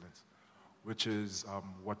excellence, which is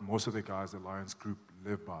what most of the guys at Lions Group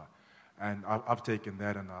live by. And I've taken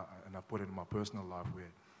that and I've put it in my personal life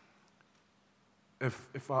where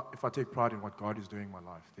if I take pride in what God is doing in my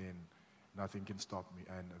life, then nothing can stop me.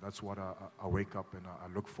 And that's what I wake up and I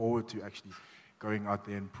look forward to actually going out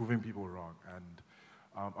there and proving people wrong. And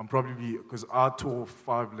I'm probably, because I tore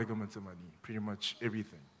 5 ligaments in my knee, pretty much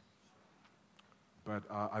everything. But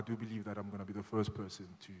I do believe that I'm going to be the first person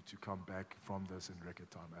to come back from this in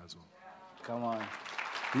record time as well. Come on.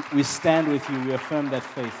 We stand with you. We affirm that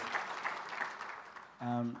faith.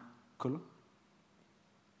 Kulu?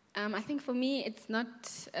 I think for me, it's not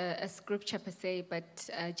a scripture per se, but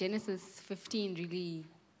Genesis 15 really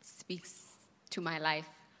speaks to my life.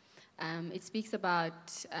 It speaks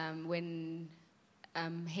about when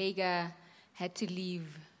Hagar had to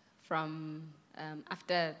leave from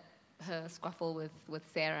after her squabble with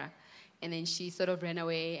Sarah, and then she sort of ran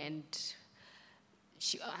away and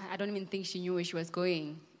I don't even think she knew where she was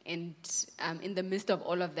going. And in the midst of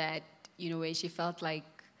all of that, where she felt like,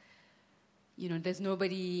 there's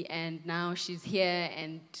nobody, and now she's here,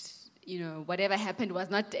 and whatever happened was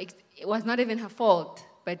not even her fault,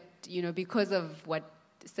 but because of what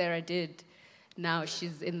Sarah did, now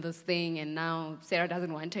she's in this thing, and now Sarah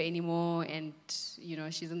doesn't want her anymore, and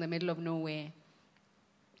she's in the middle of nowhere.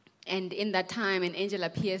 And in that time, an angel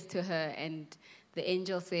appears to her, and the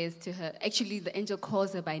angel says to her, actually the angel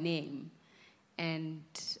calls her by name, and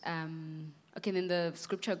then the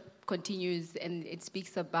scripture continues, and it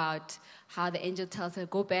speaks about how the angel tells her,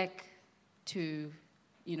 go back to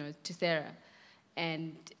Sarah.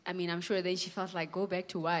 And I'm sure then she felt like, go back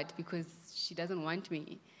to what? Because she doesn't want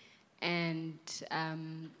me. And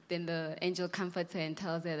then the angel comforts her and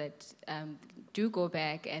tells her that do go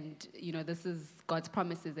back, and this is God's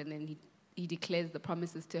promises. And then he declares the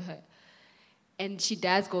promises to her, and she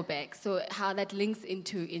does go back. So how that links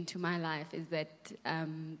into my life is that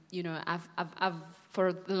I've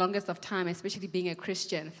for the longest of time, especially being a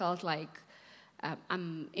Christian, felt like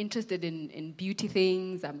I'm interested in beauty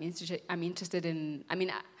things. I'm interested in.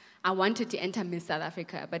 I wanted to enter Miss South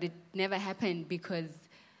Africa, but it never happened because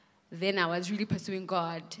then I was really pursuing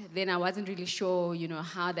God. Then I wasn't really sure,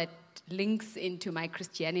 how that links into my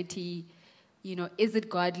Christianity. Is it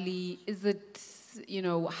godly? Is it,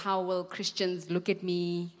 how will Christians look at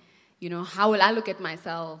me? How will I look at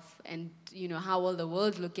myself? And, how will the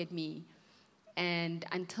world look at me? And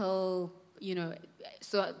until,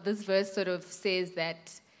 so this verse sort of says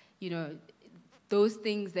that, those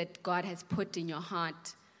things that God has put in your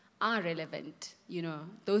heart are relevant.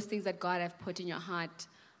 Those things that God has put in your heart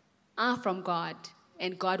are from God,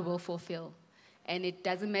 and God will fulfill. And it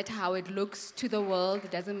doesn't matter how it looks to the world,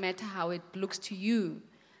 it doesn't matter how it looks to you,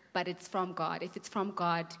 but it's from God. If it's from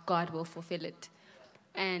God, God will fulfill it.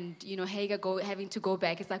 And, Hagar having to go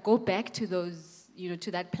back, it's like, go back to those,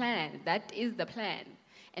 to that plan. That is the plan,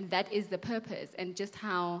 and that is the purpose. And just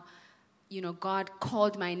how, God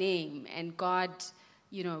called my name, and God,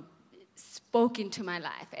 spoke into my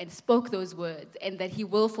life and spoke those words, and that he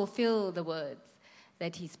will fulfill the words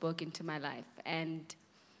that he spoke into my life. And,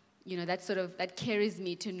 that carries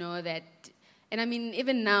me to know that, and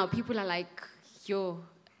even now, people are like, yo,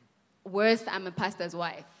 worse, I'm a pastor's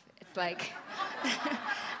wife. It's like,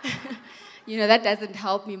 that doesn't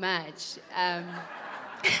help me much.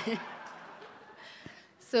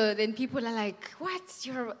 So then people are like, what,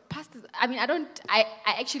 you're a pastor's? I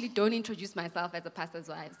actually don't introduce myself as a pastor's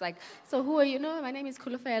wife. It's like, so who are you? No, my name is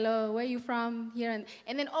Khulufelo. Where are you from? Here.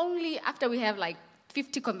 And then only after we have like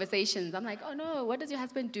 50 conversations, I'm like, oh no, what does your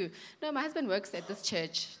husband do? No, my husband works at this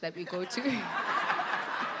church that we go to.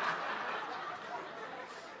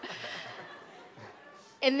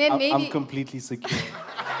 And then maybe... I'm completely secure.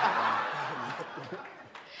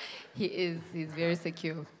 He's very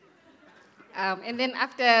secure. And then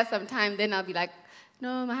after some time, then I'll be like,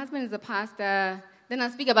 no, my husband is a pastor. Then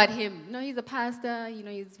I'll speak about him. No, he's a pastor.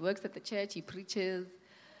 He works at the church. He preaches.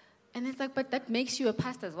 And it's like, but that makes you a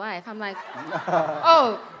pastor's wife. I'm like,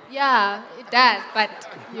 oh, yeah, it does. But,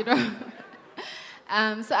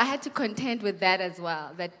 so I had to contend with that as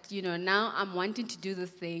well. That, now I'm wanting to do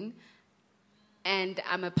this thing. And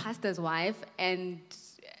I'm a pastor's wife. And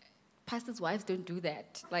pastors' wives don't do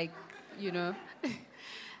that. Like,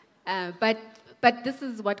 But this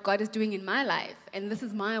is what God is doing in my life, and this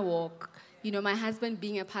is my walk. My husband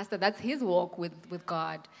being a pastor, that's his walk with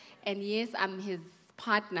God. And yes, I'm his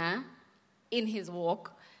partner in his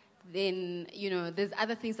walk. Then, there's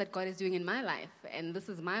other things that God is doing in my life, and this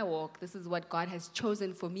is my walk. This is what God has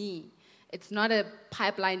chosen for me. It's not a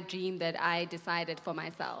pipeline dream that I decided for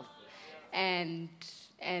myself. And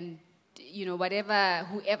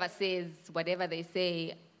whoever says whatever they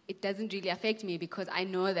say, it doesn't really affect me because I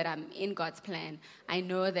know that I'm in God's plan. I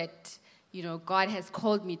know that, God has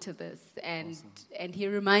called me to this. And awesome. And he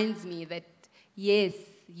reminds me that, yes,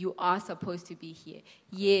 you are supposed to be here.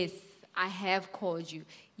 Yes, I have called you.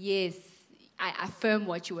 Yes, I affirm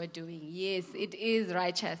what you are doing. Yes, it is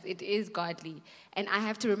righteous. It is godly. And I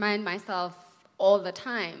have to remind myself all the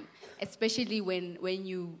time, especially when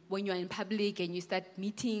you're in public and you start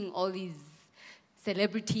meeting all these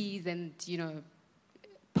celebrities and,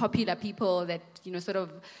 popular people that,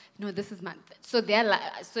 this is my... So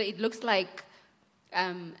it looks like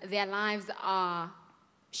their lives are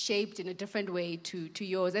shaped in a different way to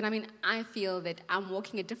yours. And I feel that I'm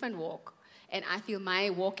walking a different walk. And I feel my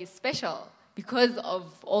walk is special because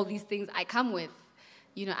of all these things I come with.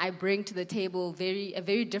 I bring to the table a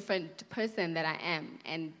very different person that I am.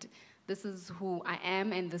 And this is who I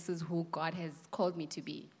am, and this is who God has called me to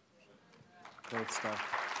be. Great stuff.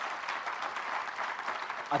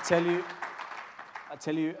 I tell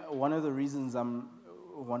you, one of the reasons I'm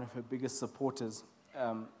one of her biggest supporters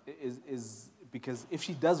is because if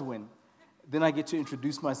she does win, then I get to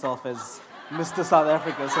introduce myself as Mr. South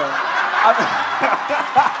Africa. So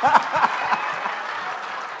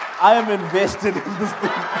I am invested in this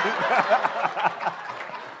thing.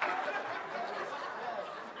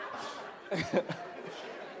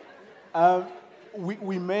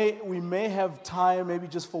 We may have time maybe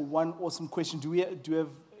just for one awesome question. Do we have?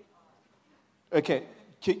 Okay,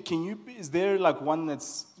 can you? Is there like one that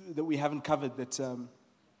we haven't covered that? Do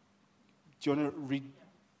you want to read?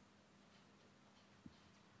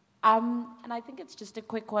 And I think it's just a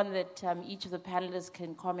quick one that each of the panelists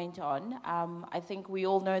can comment on. I think we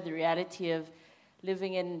all know the reality of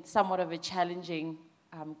living in somewhat of a challenging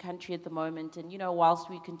country at the moment. And, whilst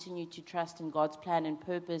we continue to trust in God's plan and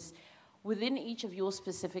purpose, within each of your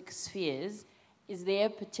specific spheres, is there a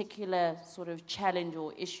particular sort of challenge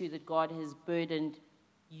or issue that God has burdened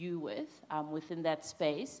you with within that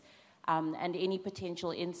space? And any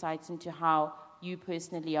potential insights into how you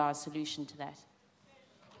personally are a solution to that?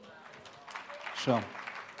 Sure.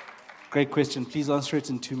 Great question. Please answer it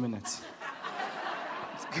in 2 minutes.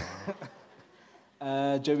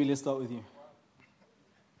 Joby, let's start with you.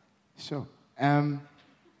 Sure.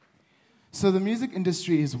 So the music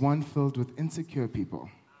industry is one filled with insecure people.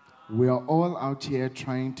 We are all out here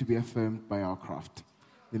trying to be affirmed by our craft.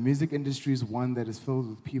 The music industry is one that is filled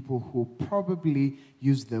with people who probably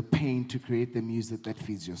use their pain to create the music that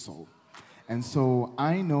feeds your soul. And so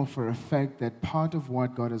I know for a fact that part of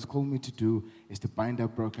what God has called me to do is to bind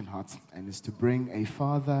up broken hearts and is to bring a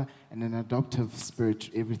father and an adoptive spirit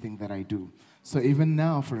to everything that I do. So even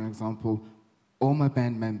now, for an example, all my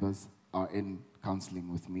band members are in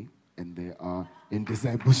counseling with me and they are in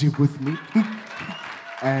discipleship with me.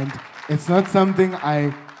 And it's not something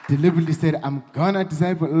I deliberately said, I'm gonna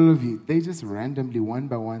disciple all of you. They just randomly, one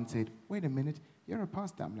by one, said, wait a minute, you're a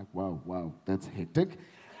pastor. I'm like, wow, that's hectic.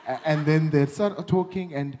 And then they start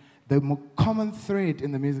talking, and the more common thread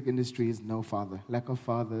in the music industry is no father, lack of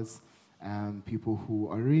fathers, people who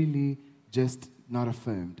are really just not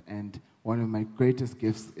affirmed. And one of my greatest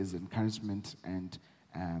gifts is encouragement, and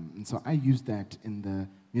so I use that in the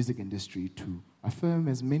music industry to affirm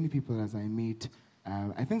as many people as I meet.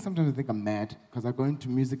 I think sometimes I think I'm mad because I go into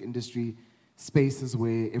music industry spaces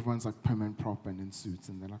where everyone's like prim and proper and in suits,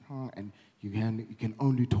 and they're like, and you can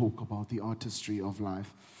only talk about the artistry of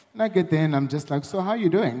life. And I get there and I'm just like, so how are you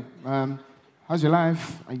doing? How's your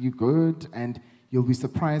life? Are you good? And you'll be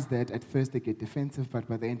surprised that at first they get defensive, but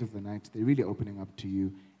by the end of the night, they're really opening up to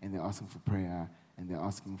you and they're asking for prayer and they're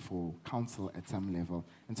asking for counsel at some level.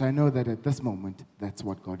 And so I know that at this moment, that's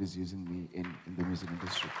what God is using me in the music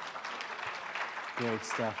industry. Great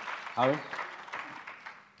stuff. Howard?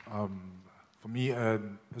 For me,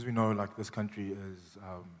 as we know, like this country is,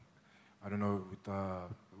 I don't know, with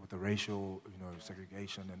the racial,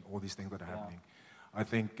 segregation and all these things that are happening. I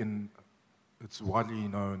think it's widely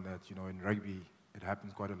known that, in rugby, it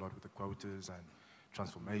happens quite a lot with the quotas and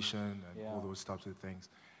transformation and all those types of things.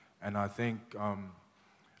 And I think,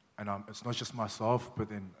 it's not just myself, but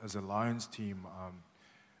then as a Lions team,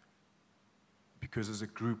 because as a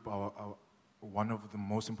group, one of the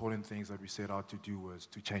most important things that we set out to do was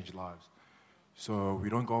to change lives. So we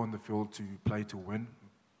don't go on the field to play to win.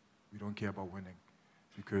 We don't care about winning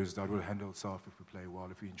because that will handle itself if we play well,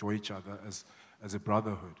 if we enjoy each other as a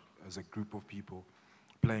brotherhood, as a group of people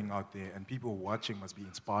playing out there. And people watching must be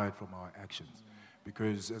inspired from our actions.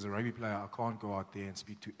 Because as a rugby player, I can't go out there and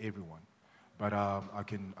speak to everyone. But I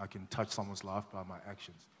can touch someone's life by my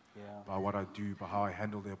actions, by what I do, by how I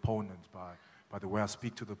handle the opponents, by the way I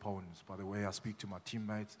speak to the opponents, by the way I speak to my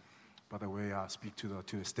teammates, by the way I speak to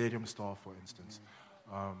the stadium staff, for instance.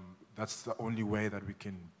 That's the only way that we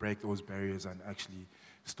can break those barriers and actually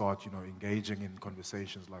start, engaging in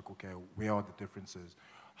conversations like, okay, where are the differences?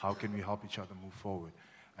 How can we help each other move forward?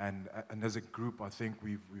 And as a group, I think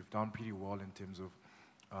we've done pretty well in terms of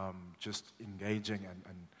just engaging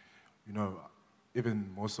and even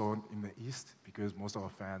more so in the East, because most of our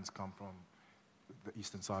fans come from the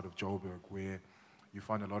eastern side of Joburg, where you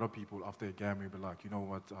find a lot of people after a game, you'll be like, you know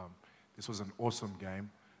what, this was an awesome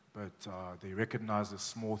game, but they recognize the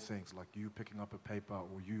small things, like you picking up a paper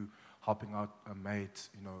or you helping out a mate,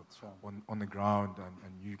 on the ground,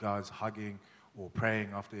 and you guys hugging or praying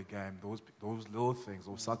after a game. Those little things,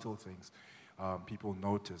 those subtle things, people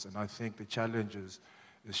notice. And I think the challenge is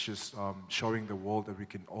just showing the world that we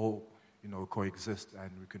can all, coexist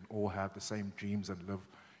and we can all have the same dreams and live,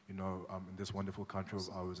 in this wonderful country of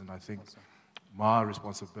ours. And I think my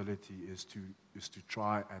responsibility is to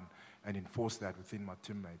try and enforce that within my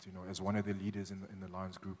teammates. You know, as one of the leaders in the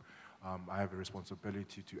Lions group, I have a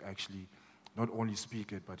responsibility to actually not only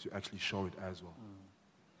speak it, but to actually show it as well.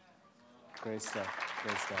 Great stuff.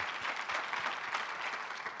 Great stuff.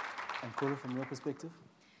 And Kolo, from your perspective?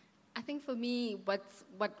 I think for me,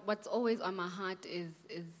 what's always on my heart is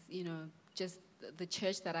just the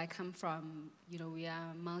church that I come from. You know, we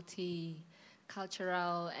are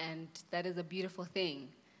multicultural, and that is a beautiful thing.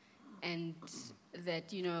 And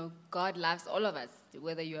that, God loves all of us,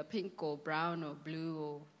 whether you are pink or brown or blue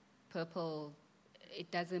or purple, it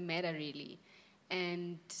doesn't matter really.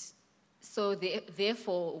 And so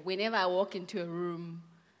therefore, whenever I walk into a room,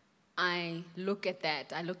 I look at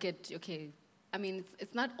that. I look at,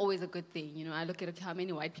 it's not always a good thing. I look at how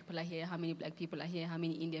many white people are here, how many black people are here, how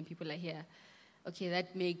many Indian people are here. Okay,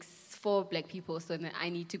 that makes 4 black people, so then I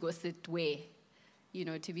need to go sit where?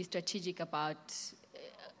 To be strategic about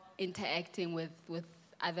interacting with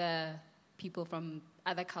other people from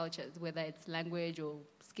other cultures, whether it's language or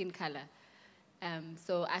skin color.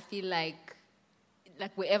 So I feel like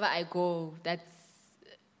wherever I go,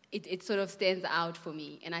 it sort of stands out for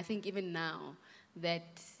me. And I think even now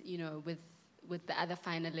that, with the other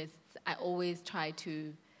finalists, I always try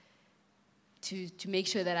to make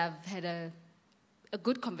sure that I've had a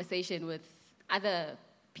good conversation with other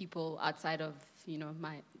people outside of,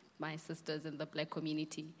 my sisters in the black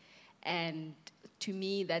community. And to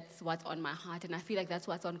me, that's what's on my heart. And I feel like that's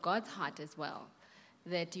what's on God's heart as well.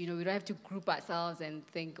 That, we don't have to group ourselves and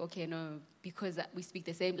think, okay, no, because we speak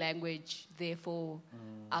the same language, therefore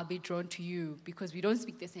I'll be drawn to you. Because we don't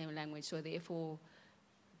speak the same language, so therefore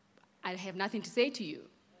I have nothing to say to you.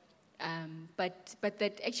 But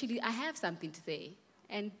that actually I have something to say.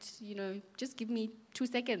 And, just give me 2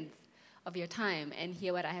 seconds of your time and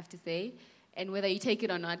hear what I have to say. And whether you take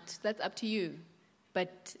it or not, that's up to you.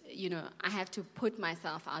 But, I have to put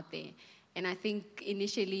myself out there. And I think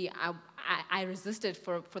initially I resisted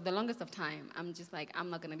for the longest of time. I'm just like, I'm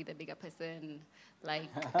not going to be the bigger person. Like,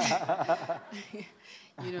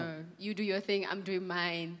 you do your thing, I'm doing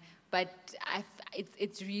mine. But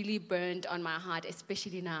it's really burned on my heart,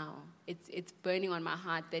 especially now. It's burning on my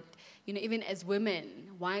heart that, even as women,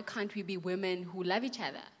 why can't we be women who love each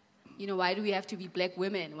other? Why do we have to be black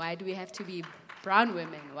women? Why do we have to be brown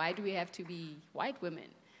women? Why do we have to be white women?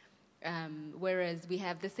 Whereas we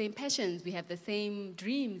have the same passions, we have the same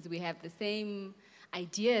dreams, we have the same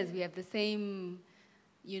ideas, we have the same,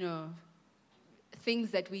 things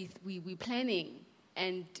that we're planning.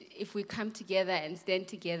 And if we come together and stand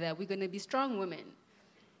together, we're going to be strong women.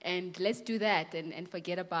 And let's do that and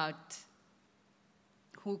forget about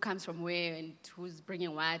who comes from where and who's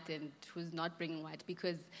bringing what and who's not bringing what.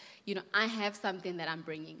 Because, I have something that I'm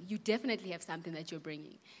bringing. You definitely have something that you're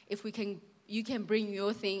bringing. If you can bring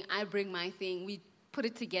your thing, I bring my thing, we put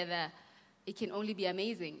it together, it can only be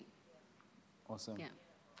amazing. Awesome. Yeah.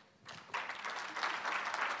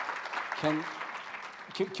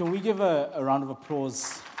 Can we give a round of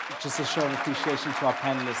applause, just a show of appreciation to our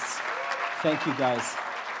panelists? Thank you, guys.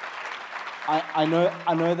 I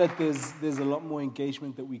know that there's a lot more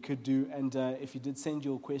engagement that we could do, and if you did send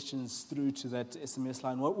your questions through to that SMS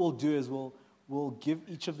line, what we'll do is we'll give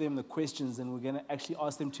each of them the questions, and we're going to actually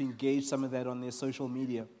ask them to engage some of that on their social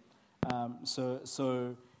media.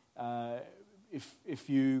 If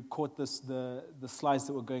you caught the slides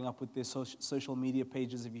that were going up with their social media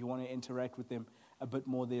pages, if you want to interact with them a bit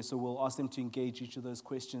more there, so we'll ask them to engage each of those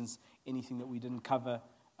questions, anything that we didn't cover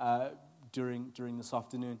during this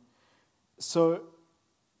afternoon. So,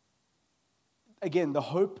 again, the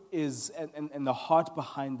hope is, and the heart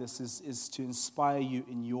behind this is to inspire you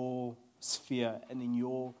in your sphere and in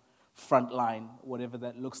your front line, whatever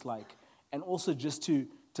that looks like. And also just to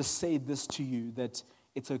say this to you, that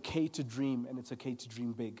it's okay to dream and it's okay to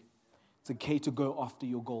dream big. It's okay to go after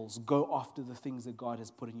your goals. Go after the things that God has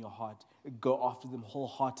put in your heart. Go after them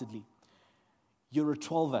wholeheartedly. You're a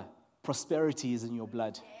 12er. Prosperity is in your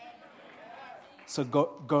blood. So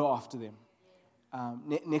go after them.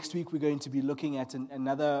 Next week we're going to be looking at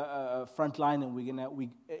another front line, and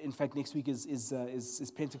in fact next week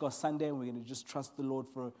is Pentecost Sunday, and we're going to just trust the Lord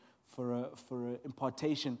for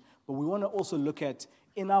impartation. But we want to also look at,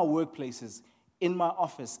 in our workplaces, in my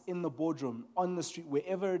office, in the boardroom, on the street,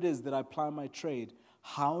 wherever it is that I ply my trade,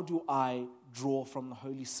 how do I draw from the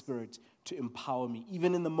Holy Spirit to empower me?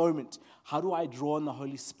 Even in the moment, how do I draw on the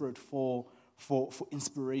Holy Spirit for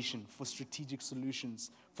inspiration, for strategic solutions,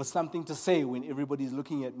 for something to say when everybody's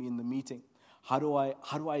looking at me in the meeting? How do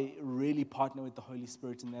I really partner with the Holy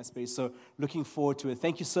Spirit in that space? So looking forward to it.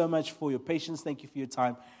 Thank you so much for your patience. Thank you for your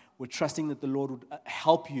time. We're trusting that the Lord would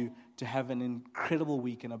help you to have an incredible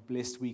week and a blessed week.